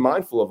have to be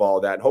mindful of all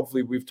that. And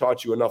hopefully we've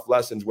taught you enough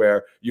lessons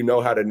where you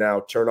know how to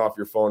now turn off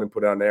your phone and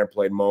put it on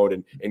airplane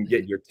mode and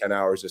get your 10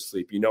 hours of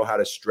sleep. You know how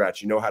to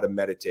stretch, you know how to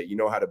meditate, you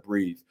know how to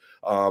breathe.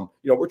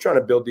 We're trying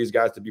to build these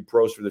guys to be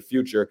pros for the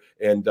future.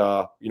 And,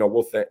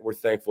 we're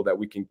thankful that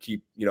we can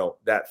keep,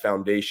 that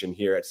foundation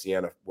here at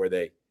Siena where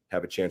they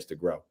have a chance to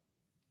grow.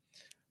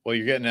 Well,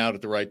 you're getting out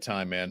at the right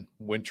time, man.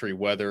 Wintry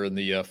weather in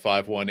the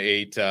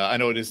 518. I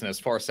know it isn't as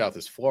far south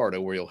as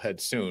Florida where you'll head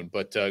soon,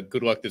 but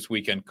good luck this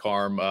weekend,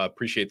 Carm.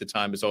 Appreciate the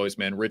time as always,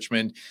 man.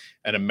 Richmond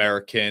and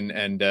American.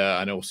 And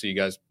I know we'll see you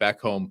guys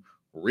back home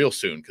real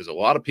soon because a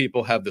lot of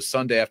people have the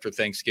Sunday after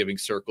Thanksgiving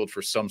circled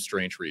for some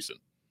strange reason.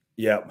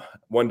 Yeah,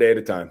 one day at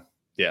a time.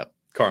 Yeah.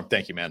 Carm,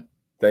 thank you, man.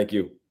 Thank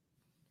you.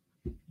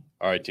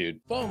 All right, dude.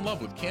 Fall in love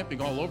with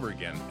camping all over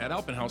again at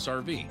Alpenhaus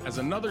RV. As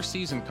another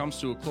season comes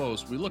to a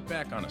close, we look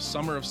back on a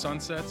summer of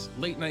sunsets,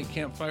 late-night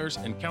campfires,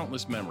 and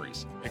countless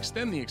memories.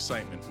 Extend the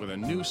excitement with a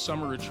new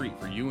summer retreat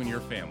for you and your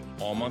family.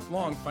 All month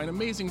long, find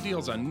amazing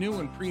deals on new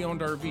and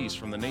pre-owned RVs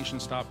from the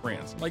nation's top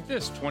brands, like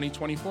this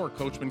 2024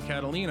 Coachman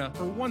Catalina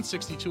for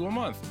 $162 a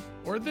month,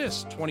 or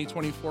this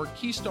 2024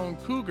 Keystone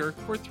Cougar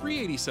for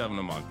 $387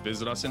 a month.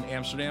 Visit us in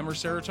Amsterdam or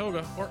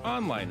Saratoga or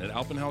online at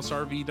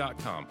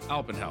alpenhausrv.com.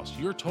 Alpenhaus,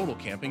 your total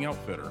camping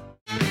outfitter.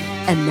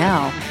 And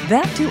now,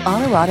 back to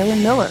Honorado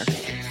and Miller.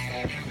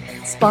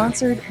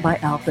 Sponsored by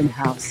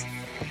Alpenhaus.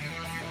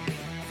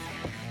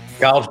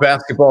 College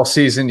basketball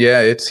season,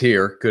 yeah, it's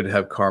here. Good to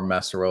have Carm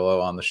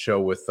Maciariello on the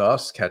show with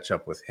us. Catch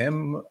up with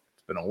him.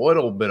 It's been a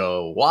little bit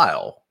of a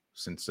while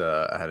since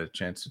I had a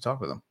chance to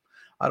talk with him.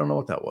 I don't know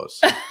what that was.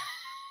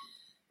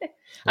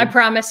 I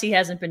promise he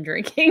hasn't been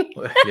drinking.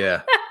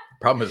 Yeah.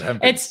 Problem is, I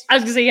was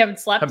going to say you haven't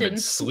slept been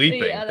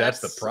sleeping. Yeah, that's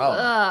the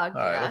problem. Oh,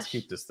 all right, let's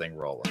keep this thing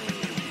rolling.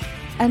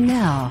 And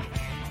now,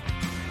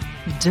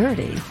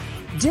 Dirty,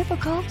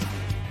 Difficult,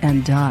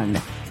 and Done.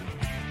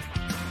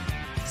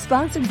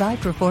 Sponsored by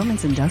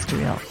Performance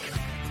Industrial.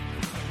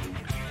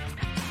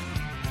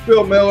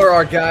 Bill Miller,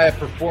 our guy at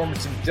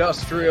Performance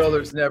Industrial.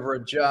 There's never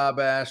a job,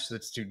 Ash,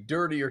 that's too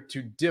dirty or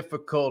too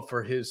difficult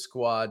for his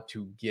squad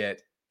to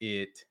get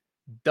it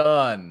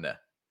done.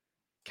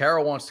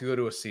 Carol wants to go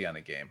to a Siena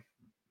game.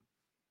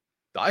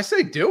 I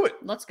say do it.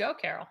 Let's go,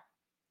 Carol.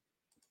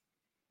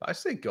 I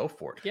say go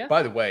for it. Yeah.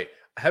 By the way,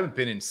 I haven't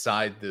been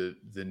inside the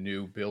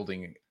new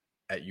building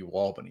at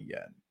UAlbany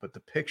yet, but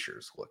the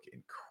pictures look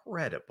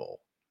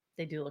incredible.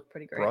 They do look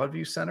pretty great.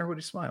 Broadview Center, what are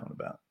you smiling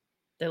about?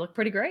 They look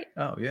pretty great.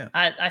 Oh, yeah.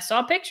 I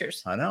saw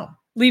pictures. I know.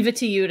 Leave it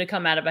to you to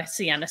come out of a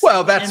Siena.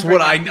 Well, that's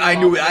what I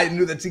knew. I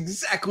knew that's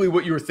exactly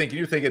what you were thinking.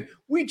 You're thinking,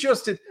 we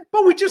just did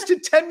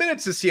 10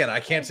 minutes of Siena. I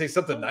can't say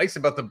something nice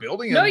about the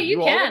building. No, you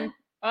can.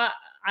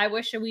 I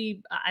wish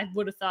I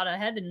would have thought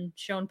ahead and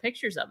shown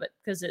pictures of it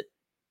because it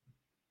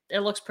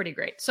looks pretty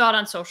great. Saw it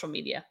on social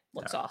media.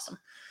 Looks awesome.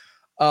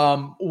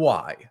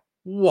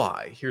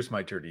 Why? Here's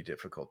my dirty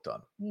difficult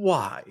done.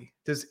 Why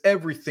does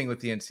everything with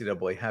the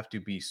NCAA have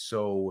to be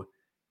so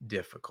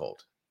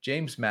difficult?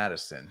 James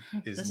Madison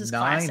is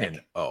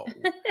 9-0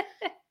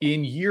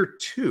 in year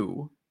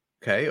 2,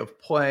 of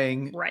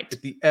playing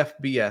at the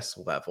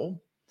FBS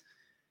level,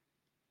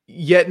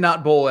 yet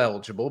not bowl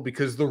eligible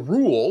because the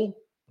rule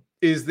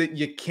is that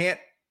you can't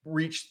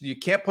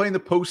play in the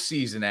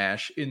postseason,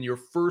 Ash, in your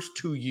first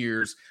 2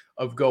 years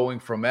of going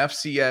from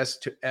FCS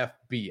to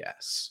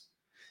FBS.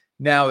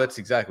 Now that's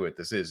exactly what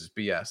this is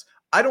BS.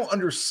 I don't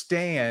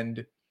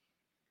understand.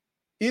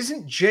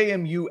 Isn't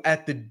JMU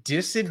at the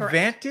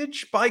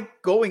disadvantage by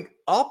going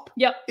up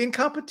in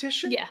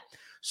competition? Yeah.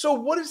 So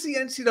what is the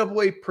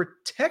NCAA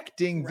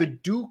protecting the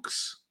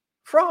Dukes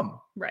from?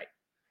 Right.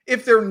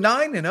 If they're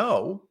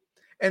 9-0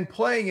 and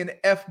playing an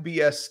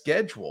FBS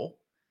schedule,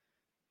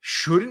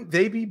 shouldn't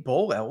they be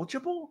bowl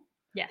eligible?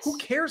 Yes. Who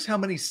cares how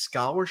many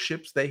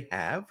scholarships they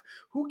have?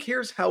 Who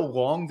cares how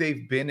long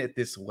they've been at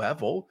this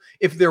level?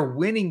 If they're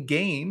winning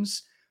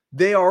games,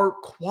 they are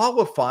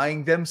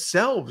qualifying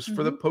themselves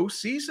for the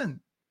postseason.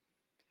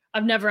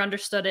 I've never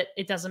understood it.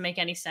 It doesn't make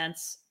any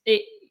sense.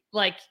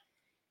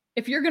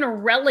 If you're going to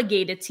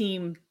relegate a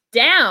team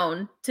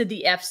down to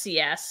the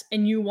FCS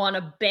and you want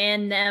to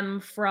ban them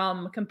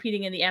from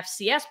competing in the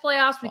FCS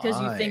playoffs because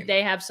you think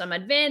they have some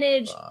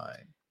advantage,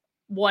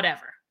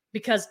 whatever.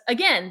 Because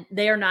again,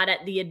 they are not at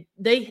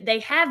they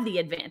have the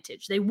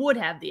advantage. They would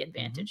have the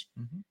advantage.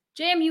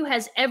 JMU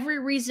has every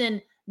reason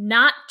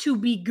not to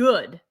be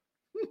good,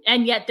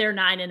 and yet they're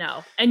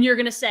 9-0. And you're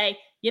going to say,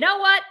 you know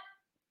what?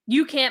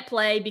 You can't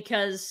play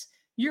because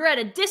you're at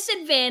a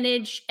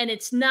disadvantage and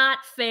it's not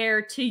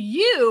fair to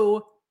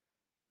you.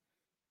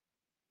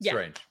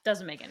 Strange.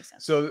 Doesn't make any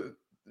sense. So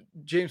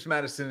James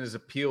Madison is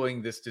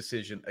appealing this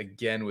decision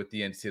again with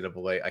the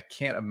NCAA. I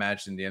can't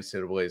imagine the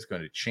NCAA is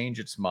going to change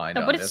its mind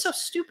on but this. It's so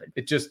stupid.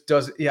 It just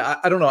does. Yeah,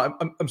 I don't know.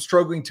 I'm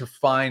struggling to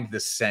find the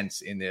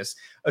sense in this,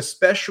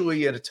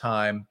 especially at a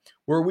time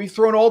where we've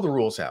thrown all the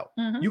rules out.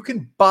 You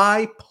can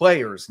buy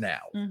players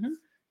now.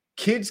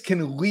 Kids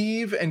can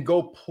leave and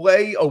go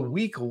play a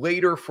week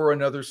later for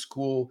another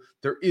school.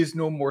 There is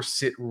no more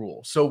sit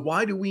rule. So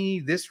why do we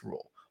need this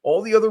rule?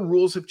 All the other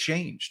rules have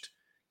changed.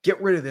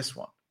 Get rid of this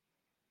one.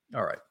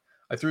 All right.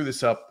 I threw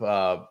this up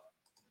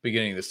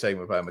beginning of the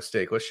segment by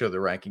mistake. Let's show the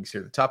rankings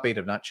here. The top 8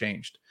 have not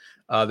changed.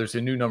 There's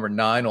a new number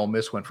 9. Ole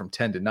Miss went from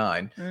 10 to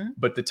 9. Mm-hmm.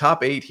 But the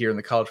top 8 here in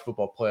the college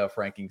football playoff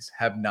rankings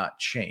have not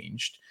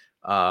changed.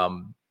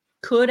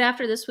 Could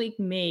after this week,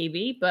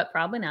 maybe, but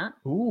probably not.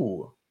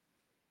 Ooh.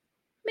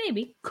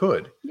 Maybe.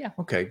 Could. Yeah.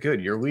 Okay,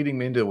 good. You're leading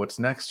me into what's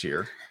next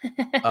year.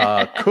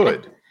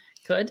 Could.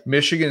 Could.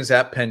 Michigan's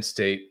at Penn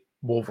State.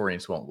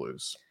 Wolverines won't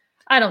lose.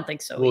 I don't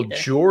think so Will either.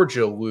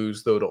 Georgia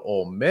lose, though, to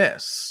Ole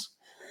Miss?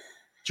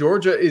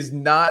 Georgia is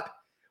not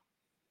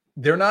 –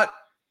 they're not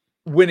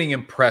winning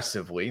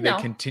impressively. No.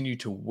 They continue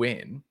to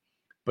win,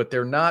 but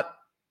they're not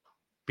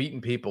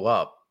beating people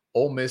up.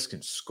 Ole Miss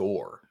can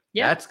score.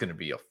 Yeah. That's going to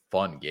be a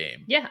fun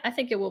game. Yeah, I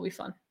think it will be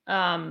fun.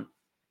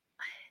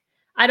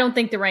 I don't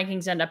think the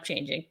rankings end up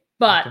changing,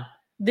 but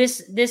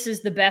this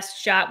is the best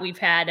shot we've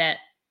had at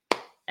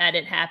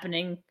it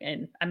happening.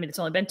 And I mean, it's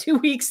only been 2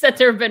 weeks that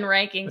there have been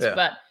rankings,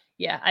 but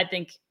yeah, I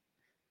think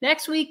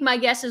next week, my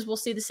guess is we'll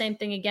see the same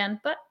thing again,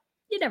 but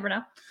you never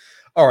know.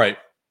 All right.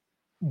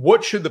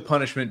 What should the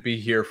punishment be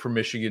here for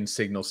Michigan's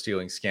signal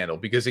stealing scandal?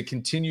 Because it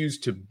continues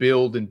to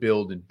build and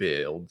build and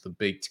build. The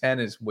Big Ten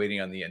is waiting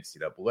on the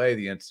NCAA.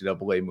 The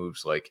NCAA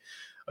moves like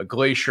a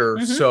glacier.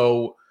 Mm-hmm.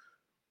 So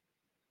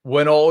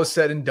when all is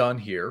said and done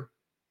here,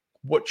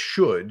 what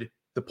should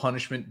the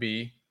punishment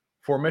be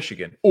for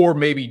Michigan? Or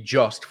maybe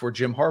just for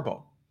Jim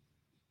Harbaugh?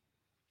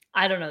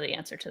 I don't know the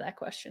answer to that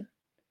question.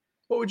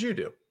 What would you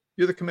do?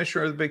 You're the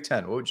commissioner of the Big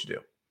Ten. What would you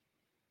do?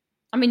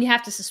 I mean, you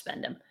have to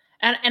suspend him.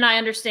 And I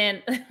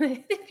understand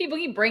people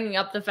keep bringing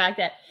up the fact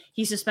that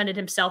he suspended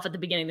himself at the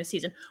beginning of the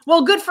season.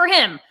 Well, good for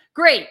him.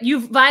 Great.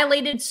 You've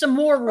violated some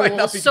more rules.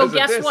 Right, so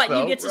guess what?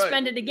 Though. You get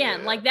suspended again.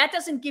 Yeah. Like that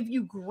doesn't give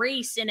you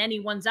grace in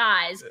anyone's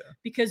eyes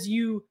because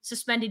you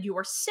suspended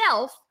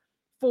yourself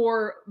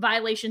for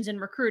violations in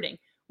recruiting.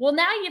 Well,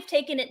 now you've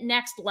taken it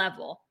next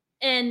level.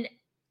 And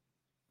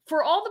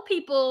for all the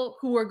people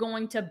who are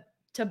going to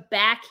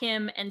back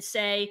him and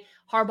say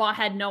Harbaugh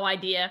had no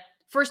idea,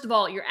 first of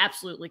all, you're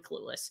absolutely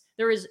clueless.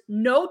 There is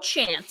no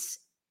chance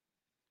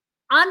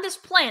on this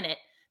planet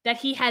that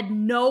he had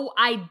no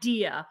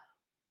idea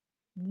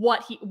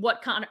what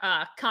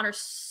Connor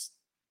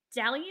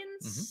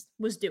Stallions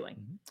was doing.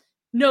 Mm-hmm.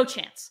 No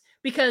chance,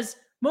 because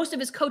most of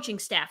his coaching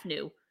staff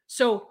knew,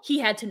 so he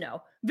had to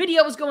know.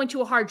 Video was going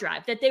to a hard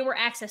drive that they were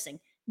accessing.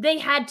 They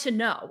had to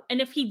know,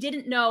 and if he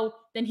didn't know,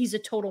 then he's a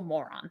total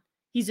moron.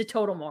 He's a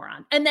total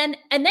moron. And then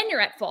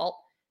you're at fault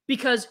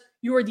because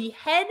you're the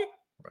head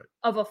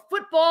of a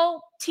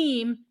football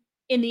team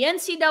in the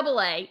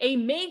NCAA, a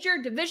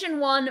major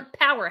Division I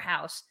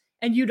powerhouse,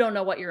 and you don't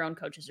know what your own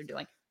coaches are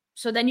doing.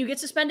 So then you get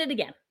suspended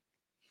again.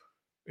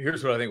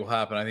 Here's what I think will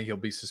happen. I think he'll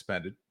be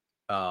suspended.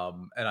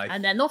 And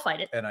then they'll fight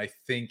it. And I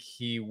think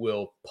he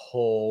will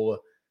pull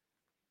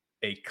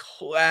a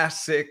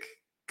classic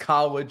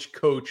college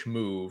coach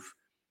move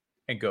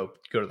and go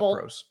to the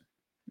pros.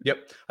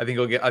 Yep. I think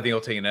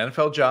he'll take an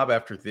NFL job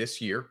after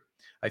this year.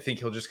 I think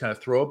he'll just kind of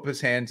throw up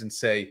his hands and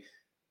say,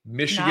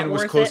 Michigan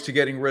was close to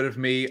getting rid of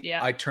me.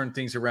 Yeah. I turned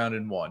things around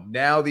and won.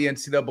 Now the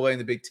NCAA and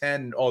the Big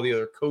Ten and all the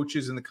other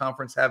coaches in the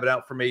conference have it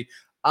out for me.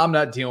 I'm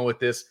not dealing with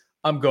this.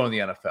 I'm going to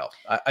the NFL.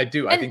 I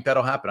do. I think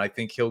that'll happen. I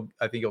think he'll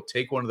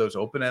take one of those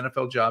open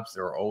NFL jobs.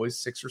 There are always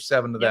 6 or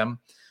 7 of them.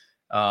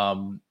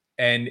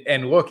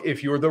 And look,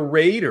 if you're the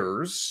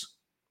Raiders,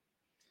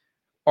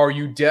 are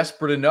you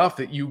desperate enough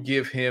that you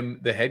give him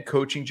the head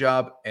coaching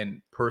job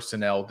and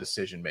personnel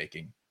decision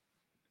making?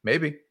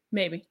 Maybe.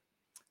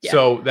 Yeah.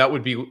 So that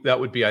would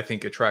be, I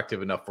think,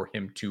 attractive enough for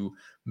him to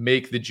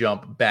make the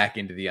jump back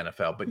into the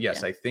NFL. But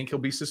yes, I think he'll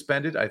be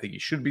suspended. I think he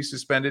should be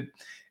suspended.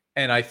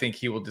 And I think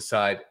he will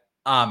decide,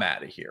 I'm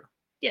out of here.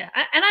 Yeah.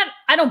 And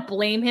I don't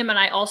blame him. And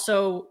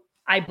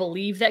I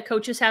believe that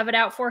coaches have it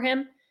out for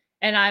him.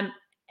 And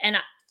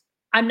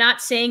I'm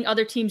not saying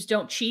other teams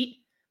don't cheat,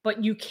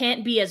 but you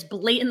can't be as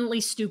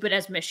blatantly stupid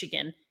as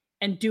Michigan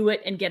and do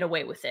it and get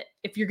away with it.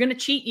 If you're going to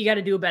cheat, you got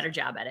to do a better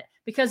job at it.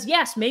 Because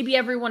yes, maybe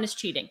everyone is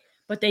cheating,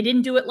 but they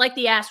didn't do it like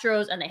the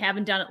Astros and they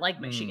haven't done it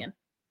like Michigan.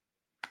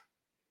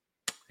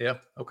 Yeah.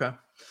 Okay.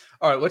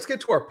 All right. Let's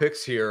get to our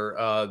picks here.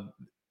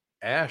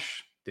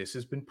 Ash, this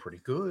has been pretty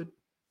good.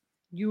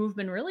 You have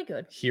been really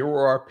good. Here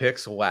were our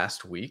picks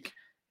last week.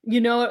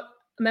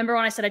 Remember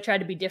when I said I tried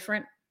to be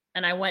different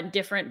and I went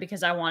different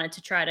because I wanted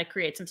to try to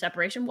create some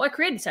separation? Well, I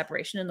created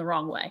separation in the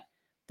wrong way.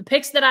 The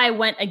picks that I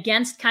went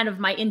against kind of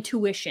my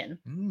intuition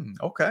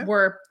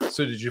were.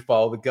 So did you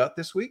follow the gut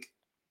this week?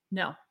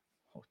 No.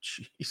 Oh,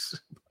 jeez.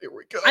 Here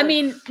we go. I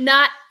mean,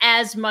 not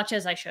as much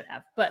as I should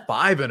have, but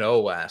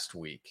 5-0 last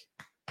week.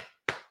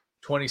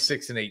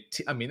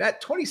 26-18. I mean,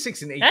 that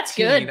 26-18. That's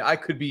good. I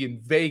could be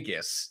in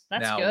Vegas.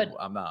 That's now, good.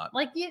 I'm not.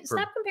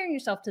 Stop comparing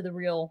yourself to the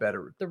real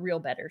bettors.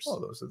 Oh,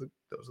 those are the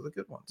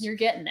good ones. You're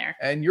getting there.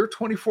 And you're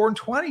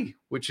 24-20,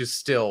 which is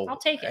still. I'll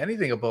take it.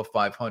 Anything above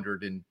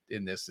 500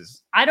 in this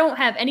is. I don't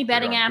have any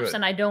betting apps,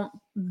 and I don't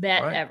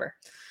bet ever.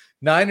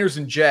 Niners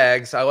and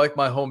Jags. I like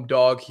my home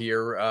dog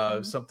here.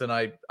 Something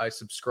I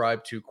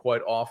subscribe to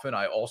quite often.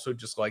 I also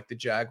just like the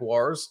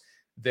Jaguars.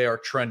 They are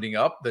trending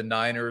up. The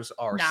Niners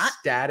are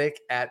static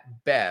at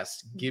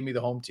best. Give me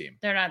the home team.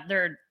 They're not.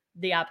 They're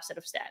the opposite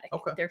of static.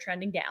 Okay. They're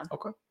trending down.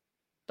 Okay.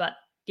 But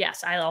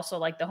yes, I also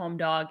like the home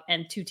dog,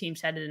 and two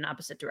teams headed in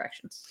opposite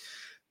directions.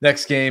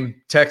 Next game,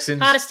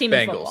 Texans, hottest team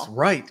Bengals. in football.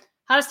 Right.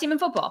 Hottest team in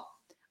football.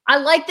 I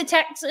like the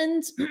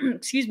Texans.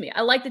 Excuse me.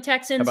 I like the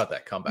Texans. How about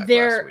that comeback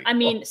last week? I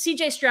mean,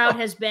 CJ Stroud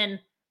has been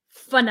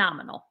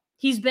phenomenal.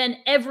 He's been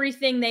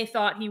everything they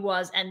thought he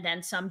was, and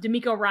then some.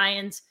 DeMeco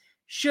Ryans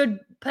should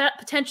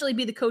potentially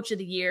be the coach of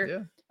the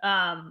year.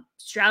 Yeah.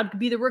 Stroud could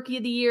be the rookie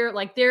of the year.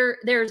 Like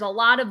there's a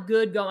lot of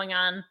good going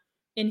on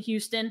in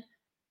Houston,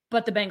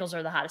 but the Bengals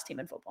are the hottest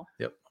team in football.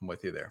 Yep, I'm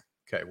with you there.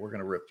 Okay, we're going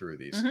to rip through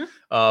these.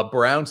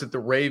 Browns at the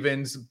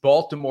Ravens.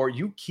 Baltimore,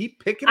 you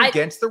keep picking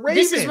against the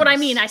Ravens. This is what I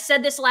mean. I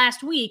said this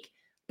last week,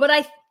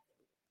 but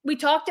we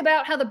talked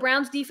about how the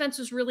Browns defense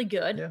was really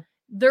good. Yeah.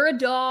 They're a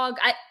dog.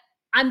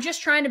 I'm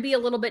just trying to be a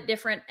little bit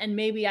different, and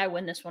maybe I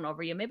win this one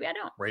over you. Maybe I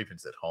don't.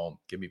 Ravens at home.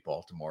 Give me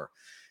Baltimore.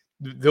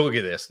 Look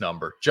at this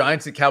number.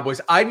 Giants and Cowboys.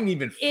 I didn't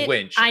even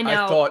flinch. I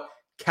know. I thought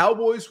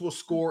Cowboys will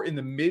score in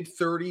the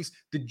mid-30s.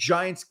 The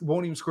Giants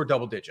won't even score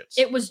double digits.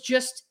 It was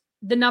just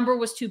the number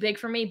was too big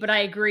for me, but I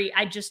agree.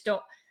 I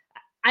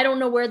don't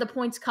know where the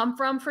points come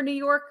from for New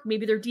York.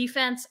 Maybe their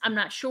defense. I'm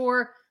not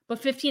sure,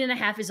 but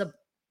 15.5 is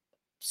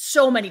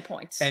so many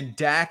points. And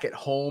Dak at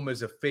home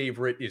as a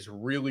favorite is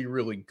really,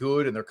 really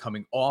good. And they're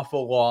coming off a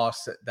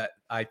loss that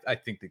I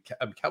think the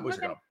Cowboys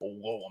are going to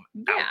blow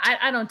them out. Yeah,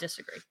 I don't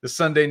disagree. The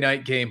Sunday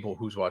night game. Well,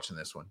 who's watching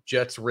this one?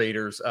 Jets,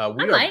 Raiders.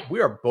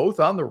 We are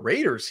both on the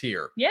Raiders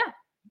here. Yeah.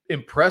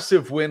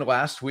 Impressive win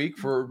last week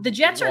for the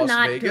Jets. Las are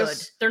not Vegas.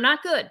 Good. They're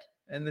not good.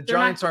 And the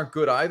Giants aren't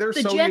good either.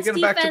 The so Jets you get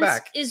them back to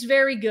back. Is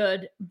very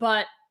good,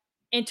 but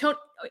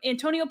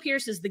Antonio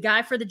Pierce is the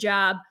guy for the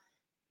job.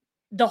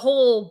 That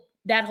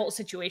whole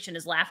situation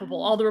is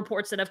laughable. All the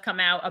reports that have come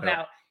out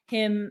about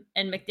him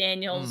and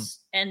McDaniels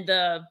and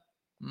the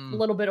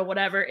little bit of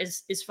whatever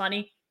is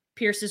funny.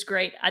 Pierce is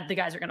great. The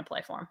guys are going to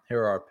play for him.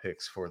 Here are our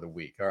picks for the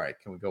week. All right.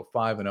 Can we go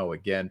 5-0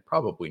 again?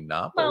 Probably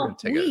not. But well,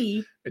 we're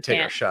going to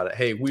take our shot at,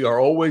 hey, we are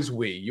always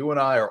we. You and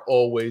I are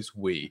always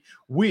we.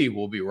 We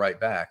will be right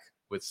back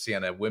with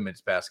Siena women's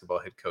basketball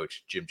head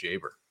coach Jim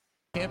Jabir.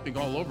 Camping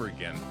all over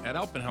again at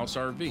Alpenhaus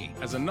RV.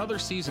 As another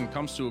season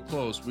comes to a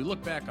close, we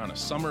look back on a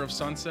summer of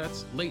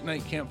sunsets, late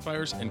night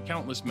campfires, and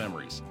countless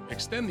memories.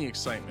 Extend the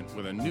excitement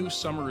with a new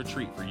summer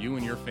retreat for you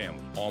and your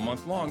family. All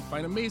month long,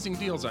 find amazing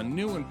deals on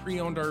new and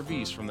pre-owned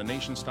RVs from the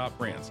nation's top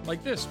brands,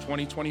 like this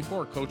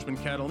 2024 Coachman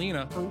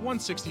Catalina for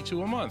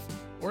 $162 a month,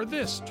 or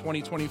this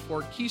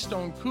 2024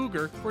 Keystone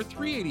Cougar for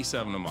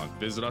 $387 a month.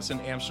 Visit us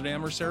in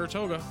Amsterdam or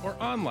Saratoga, or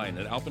online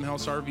at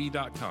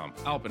alpenhausrv.com.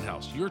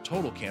 Alpenhaus, your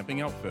total camping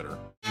outfitter.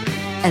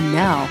 And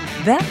now,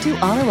 back to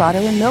Honorado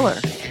and Miller.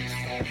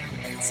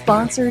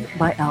 Sponsored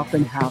by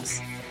Alpenhaus.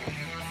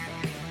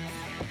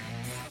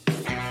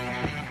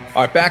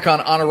 All right, back on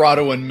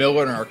Honorado and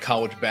Miller, and our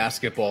college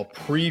basketball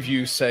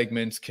preview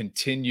segments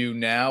continue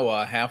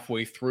now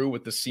halfway through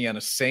with the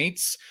Siena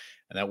Saints.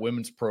 And that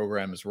women's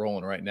program is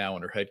rolling right now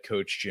under head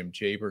coach Jim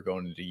Jabir,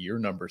 going into year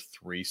number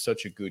 3.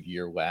 Such a good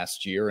year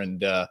last year. And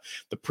the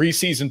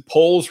preseason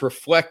polls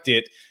reflect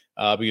it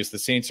because the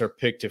Saints are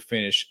picked to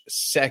finish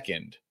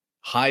second.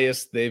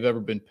 Highest they've ever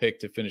been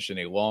picked to finish in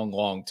a long,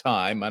 long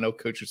time. I know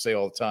coaches say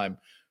all the time,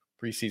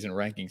 preseason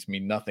rankings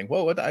mean nothing.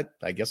 Well,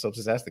 I guess I'll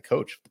just ask the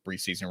coach if the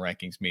preseason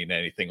rankings mean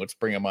anything. Let's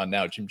bring him on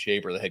now. Jim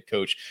Jabir, the head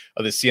coach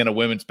of the Siena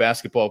women's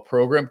basketball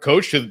program.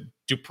 Coach, do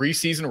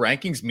preseason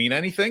rankings mean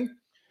anything?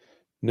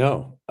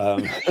 No,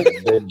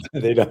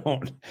 they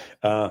don't.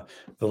 The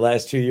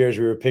last 2 years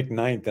we were picked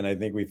 9th, and I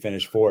think we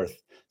finished 4th.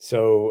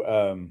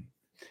 So,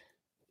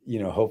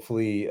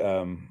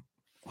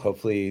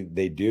 hopefully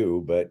they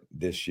do, but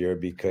this year,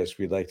 because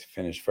we'd like to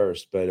finish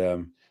first, but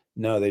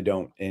no, they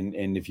don't.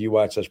 And if you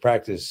watch us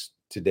practice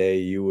today,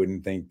 you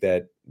wouldn't think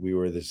that we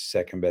were the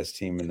second best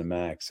team in the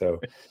MAC. So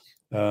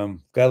got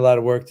a lot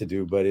of work to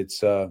do, but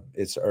it's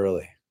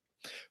early.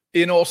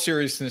 In all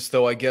seriousness,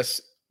 though, I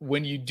guess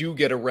when you do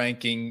get a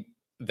ranking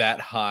that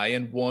high,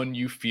 and one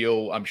you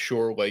feel, I'm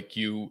sure, like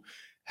you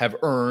have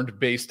earned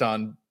based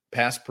on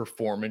past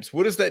performance,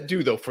 what does that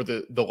do though for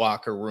the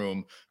locker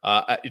room?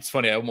 It's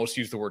funny, I almost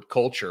used the word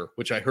culture,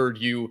 which I heard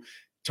you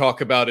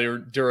talk about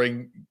it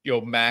during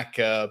MAC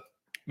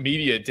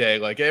media day.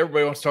 Like,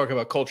 everybody wants to talk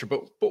about culture,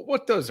 but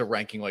what does a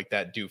ranking like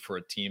that do for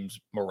a team's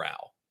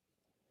morale?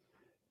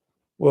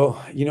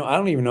 Well, I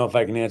don't even know if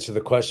I can answer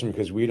the question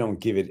because we don't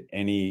give it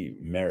any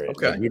merit.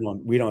 Okay. Like,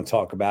 we don't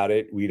talk about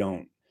it. We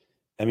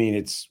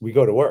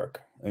go to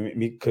work.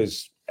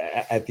 Because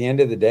at the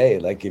end of the day,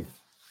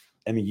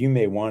 you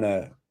may want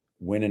to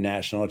win a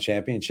national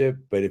championship,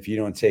 but if you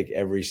don't take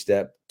every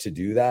step to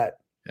do that,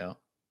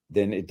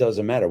 then it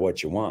doesn't matter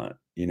what you want,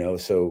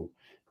 So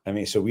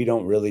we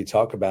don't really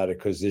talk about it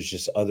because there's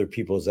just other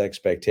people's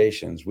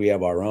expectations. We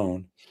have our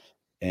own.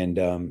 And,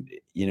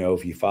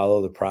 if you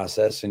follow the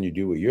process and you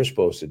do what you're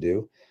supposed to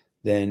do,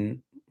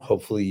 then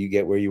hopefully you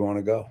get where you want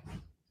to go.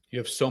 You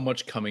have so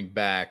much coming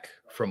back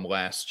from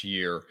last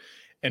year,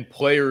 and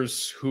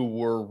players who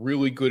were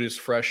really good as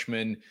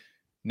freshmen,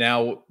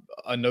 now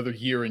another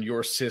year in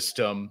your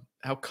system.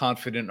 How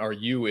confident are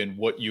you in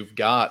what you've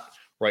got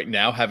right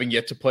now, having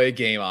yet to play a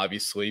game,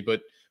 obviously,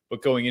 but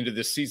going into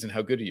this season,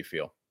 how good do you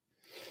feel?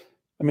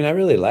 I mean, I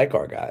really like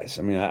our guys.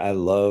 I mean, I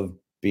love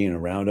being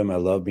around them. I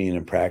love being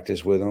in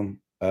practice with them.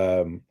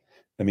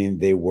 I mean,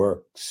 they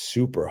work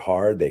super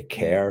hard. They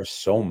care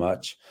so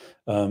much.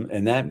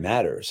 And that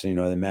matters,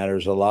 that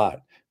matters a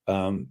lot.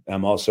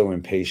 I'm also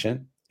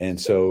impatient. And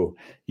so,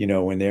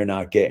 when they're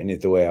not getting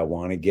it the way I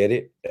want to get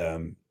it,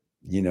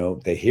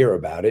 they hear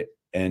about it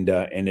and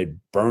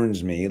it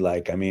burns me.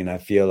 I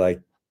feel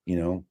like,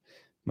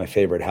 my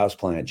favorite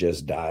houseplant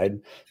just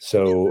died.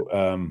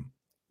 So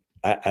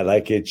I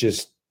like it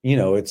just,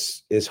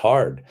 it's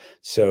hard.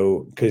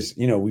 So, cause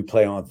we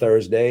play on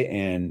Thursday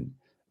and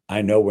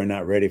I know we're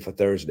not ready for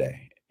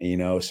Thursday,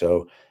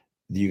 so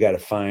you got to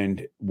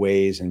find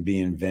ways and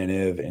be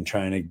inventive and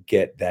trying to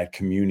get that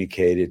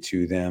communicated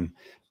to them.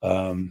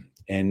 And,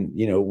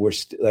 we're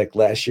like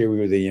last year, we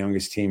were the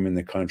youngest team in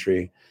the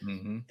country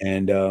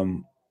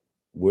and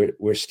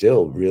we're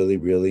still really,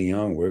 really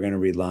young. We're going to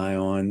rely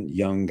on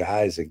young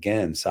guys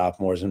again,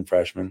 sophomores and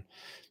freshmen,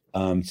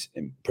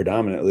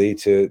 predominantly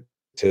to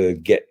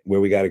get where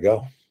we got to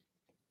go.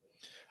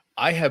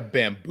 I have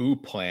bamboo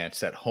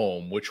plants at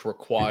home, which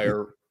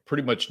require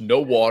pretty much no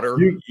water.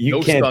 You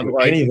no can't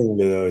sunlight. do anything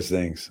to those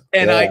things.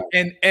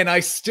 And I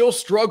still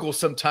struggle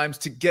sometimes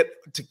to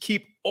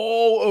keep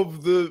all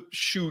of the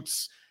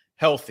shoots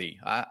healthy.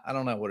 I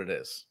don't know what it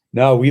is.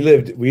 No, we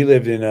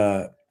lived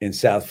in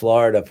South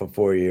Florida for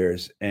 4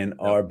 years, and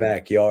our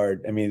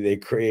backyard, I mean, they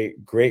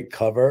create great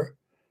cover,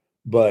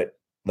 but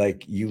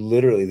like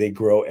they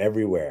grow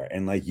everywhere,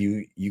 and like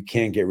you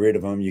can't get rid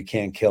of them. You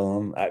can't kill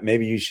them.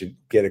 Maybe you should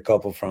get a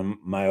couple from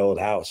my old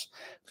house,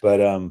 but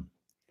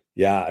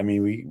yeah, I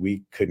mean,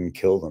 we couldn't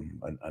kill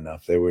them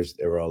enough. They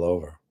were all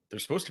over. They're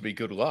supposed to be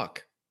good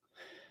luck.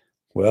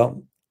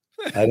 Well,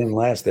 I didn't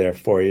last there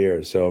 4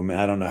 years, so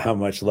I don't know how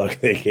much luck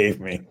they gave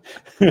me.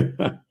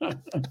 Well,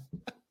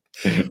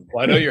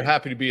 I know you're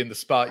happy to be in the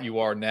spot you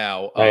are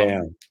now. I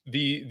am.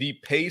 The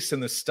pace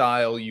and the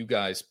style you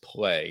guys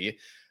play,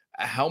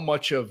 how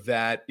much of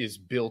that is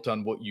built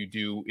on what you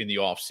do in the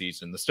off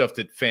season, the stuff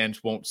that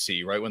fans won't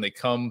see, right? When they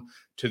come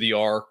to the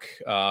Arc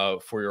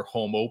for your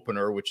home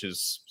opener, which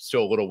is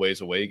still a little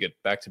ways away, you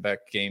get back-to-back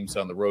games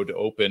on the road to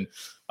open.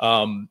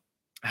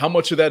 How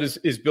much of that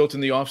is built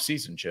in the off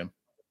season, Jim?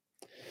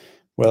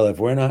 Well, if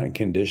we're not in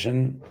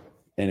condition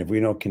and if we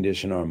don't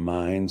condition our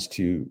minds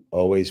to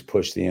always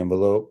push the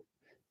envelope,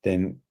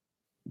 then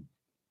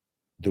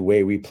the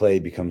way we play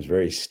becomes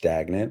very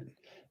stagnant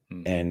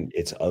and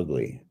it's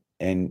ugly.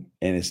 And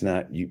it's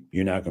not,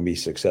 you're not going to be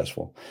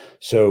successful.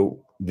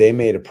 So they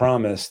made a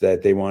promise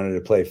that they wanted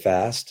to play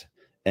fast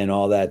and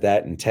all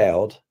that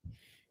entailed.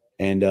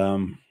 And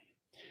now,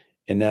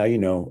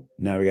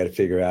 now we got to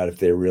figure out if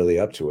they're really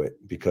up to it,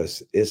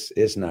 because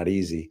it's not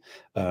easy.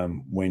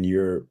 When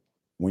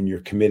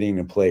you're committing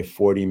to play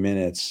 40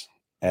 minutes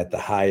at the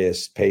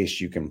highest pace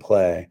you can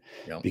play,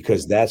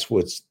 because that's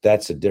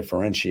a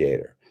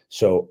differentiator.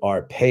 So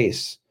our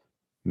pace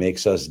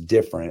makes us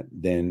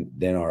different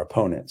than our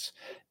opponents.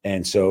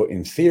 And so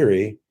in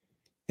theory,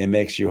 it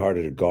makes you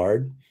harder to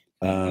guard.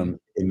 It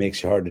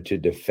makes you harder to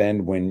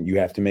defend when you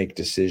have to make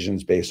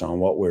decisions based on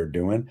what we're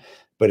doing.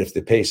 But if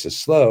the pace is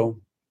slow,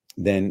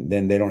 then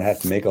they don't have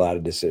to make a lot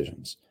of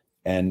decisions.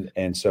 But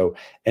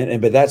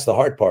that's the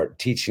hard part,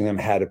 teaching them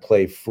how to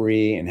play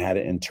free and how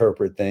to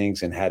interpret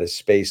things and how to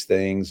space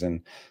things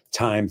and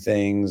time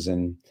things.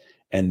 And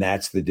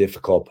that's the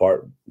difficult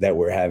part that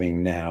we're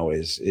having now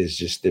is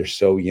just, they're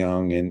so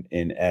young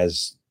and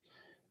as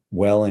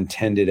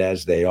well-intended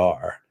as they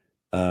are,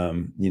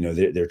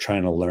 they're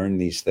trying to learn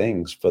these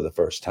things for the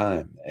first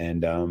time.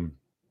 And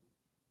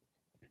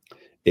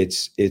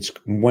it's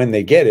when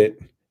they get it,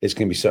 it's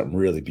going to be something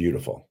really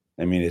beautiful.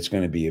 I mean, it's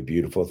going to be a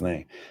beautiful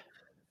thing.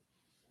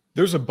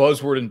 There's a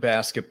buzzword in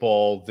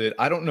basketball that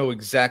I don't know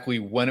exactly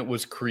when it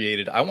was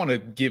created. I want to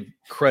give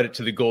credit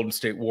to the Golden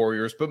State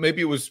Warriors, but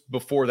maybe it was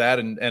before that,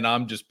 and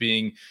I'm just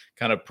being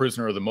kind of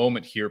prisoner of the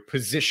moment here.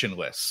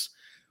 Positionless.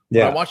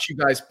 When I watch you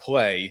guys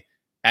play,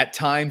 at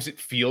times it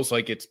feels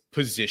like it's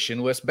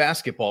positionless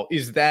basketball.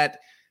 Does that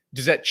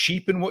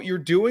cheapen what you're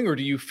doing, or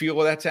do you feel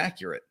that's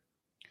accurate?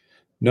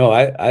 No,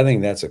 I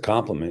think that's a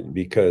compliment,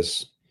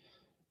 because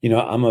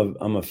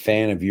I'm a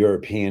fan of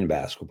European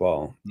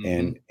basketball,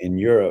 and in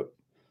Europe,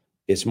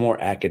 it's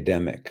more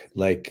academic.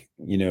 Like,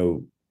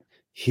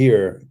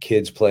 here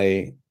kids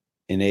play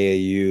in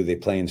AAU, they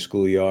play in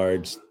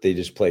schoolyards, they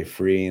just play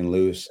free and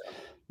loose.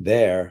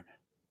 There,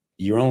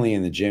 you're only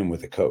in the gym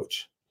with a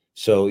coach.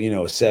 So, a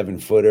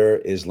 7-footer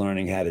is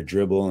learning how to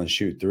dribble and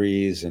shoot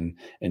threes and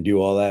do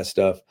all that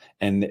stuff.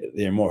 And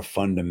they're more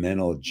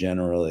fundamental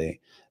generally.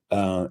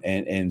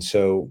 And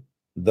so,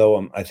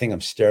 though I think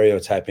I'm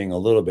stereotyping a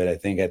little bit, I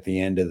think at the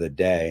end of the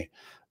day,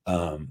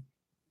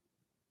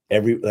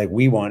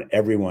 we want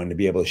everyone to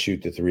be able to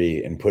shoot the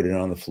three and put it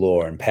on the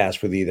floor and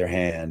pass with either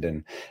hand.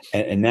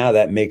 And now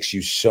that makes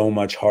you so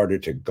much harder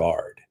to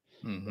guard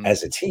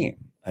as a team.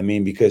 I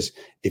mean, because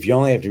if you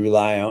only have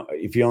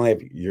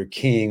you're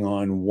keying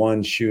on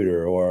one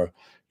shooter or,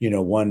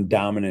 one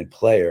dominant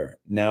player,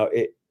 now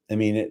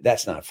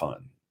that's not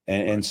fun.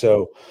 And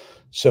so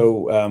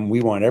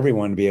we want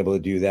everyone to be able to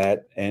do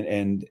that.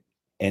 And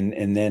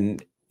then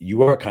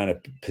you are kind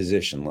of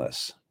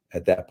positionless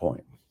at that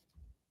point.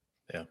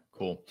 Yeah,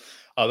 cool.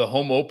 The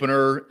home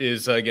opener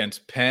is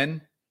against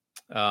Penn.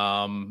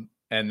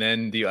 And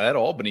then that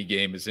Albany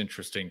game is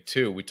interesting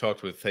too. We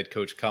talked with head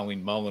coach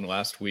Colleen Mullen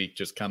last week,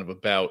 just kind of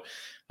about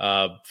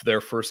their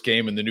first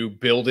game in the new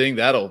building.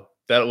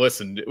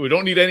 Listen, we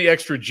don't need any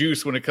extra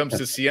juice when it comes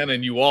to Siena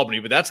and Albany,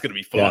 but that's going to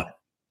be fun. Yeah.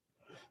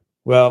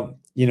 Well,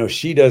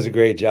 she does a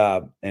great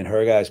job and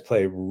her guys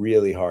play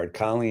really hard.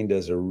 Colleen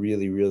does a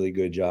really, really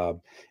good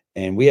job,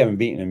 and we haven't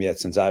beaten them yet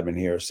since I've been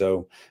here.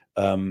 So,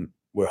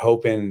 we're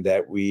hoping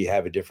that we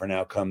have a different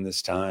outcome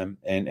this time,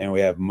 and we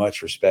have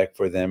much respect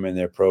for them and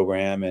their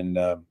program. And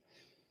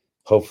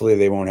hopefully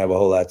they won't have a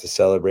whole lot to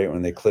celebrate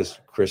when they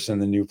christen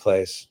the new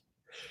place.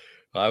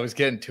 I was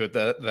getting to it.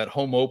 That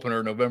home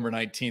opener, November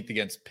 19th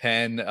against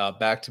Penn,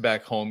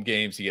 back-to-back home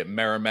games. You get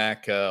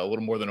Merrimack a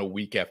little more than a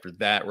week after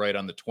that, right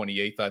on the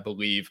 28th, I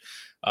believe.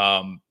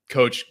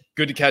 Coach,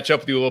 good to catch up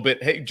with you a little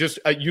bit. Hey, just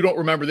you don't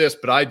remember this,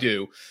 but I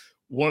do.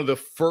 One of the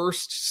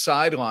first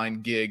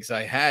sideline gigs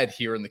I had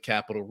here in the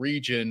Capital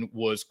Region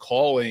was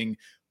calling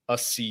a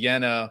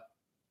Siena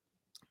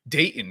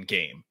Dayton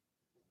game,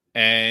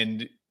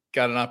 and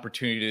got an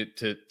opportunity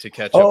to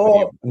catch up with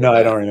you. No,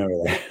 I don't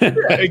remember that.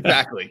 Yeah,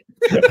 exactly.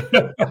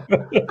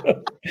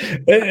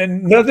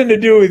 and nothing to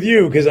do with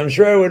you, because I'm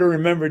sure I would have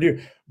remembered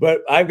you.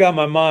 But I've got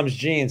my mom's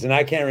genes, and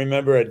I can't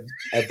remember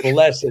a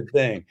blessed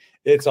thing.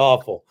 It's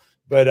awful.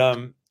 But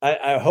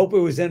I hope it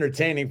was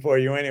entertaining for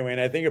you anyway, and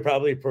I think it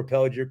probably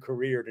propelled your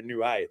career to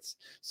new heights.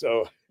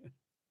 So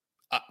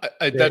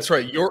that's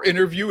right. Your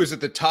interview is at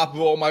the top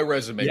of all my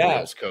resume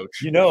reels,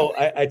 Coach.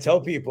 I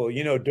tell people,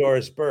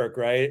 Doris Burke,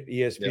 right?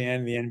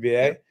 ESPN, the NBA.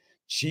 Yep.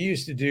 She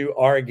used to do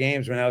our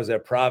games when I was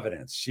at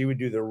Providence. She would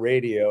do the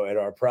radio at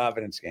our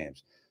Providence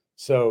games.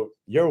 So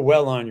you're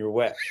well on your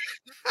way.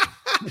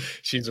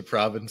 She's a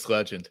Providence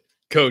legend.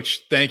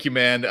 Coach, thank you,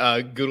 man.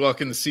 Good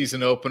luck in the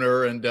season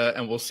opener, and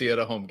we'll see you at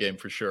a home game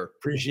for sure.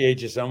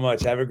 Appreciate you so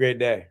much. Have a great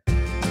day.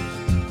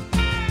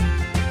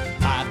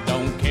 I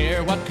don't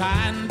care what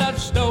kind of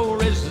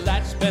stories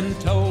that's been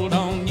told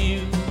on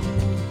you.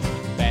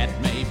 That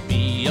may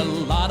be a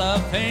lot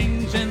of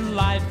things in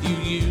life you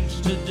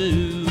used to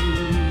do.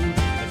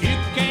 If you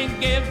can't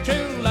give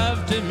true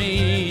love to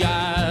me,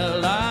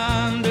 I'll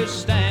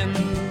understand.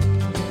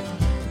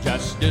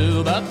 Just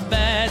do the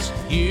best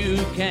you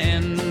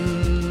can.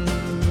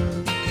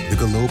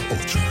 Michelob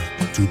Ultra,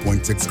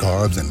 2.6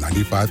 carbs and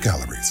 95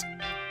 calories.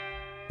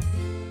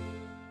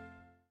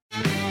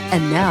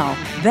 And now,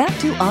 back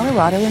to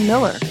Honorado and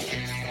Miller.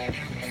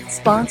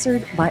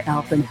 Sponsored by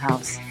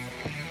Alpenhaus.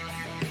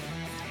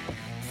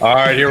 All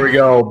right, here we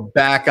go.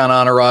 Back on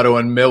Honorado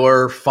and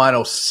Miller.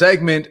 Final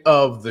segment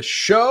of the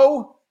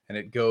show. And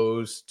it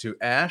goes to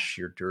Ash,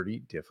 your dirty,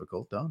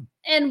 difficult, done.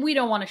 And we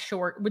don't want to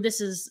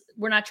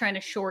we're not trying to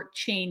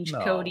shortchange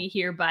Cody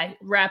here by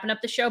wrapping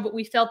up the show, but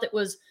we felt it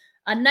was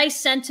a nice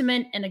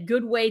sentiment and a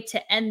good way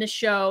to end the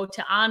show,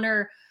 to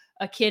honor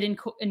a kid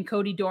in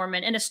Cody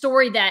Dorman, and a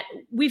story that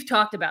we've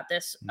talked about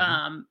this,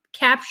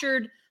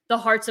 captured the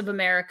hearts of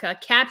America,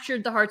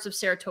 captured the hearts of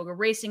Saratoga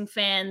racing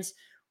fans.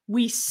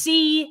 We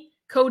see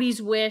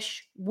Cody's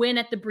wish win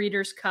at the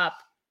Breeders' Cup,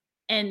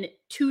 and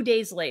 2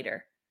 days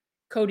later,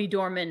 Cody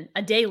Dorman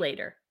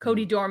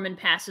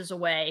passes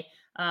away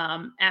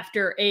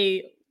after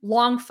a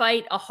long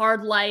fight, a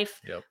hard life.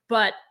 Yep.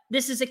 But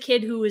this is a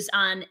kid who is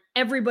on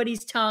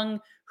everybody's tongue,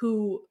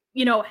 who,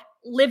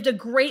 lived a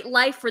great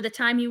life for the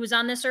time he was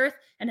on this earth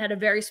and had a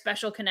very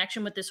special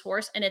connection with this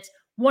horse. And it's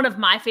one of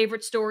my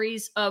favorite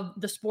stories of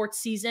the sports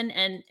season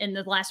and in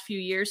the last few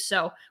years.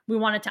 So we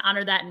wanted to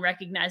honor that and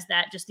recognize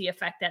that, just the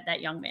effect that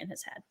young man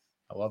has had.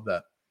 I love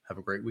that. Have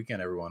a great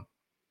weekend, everyone.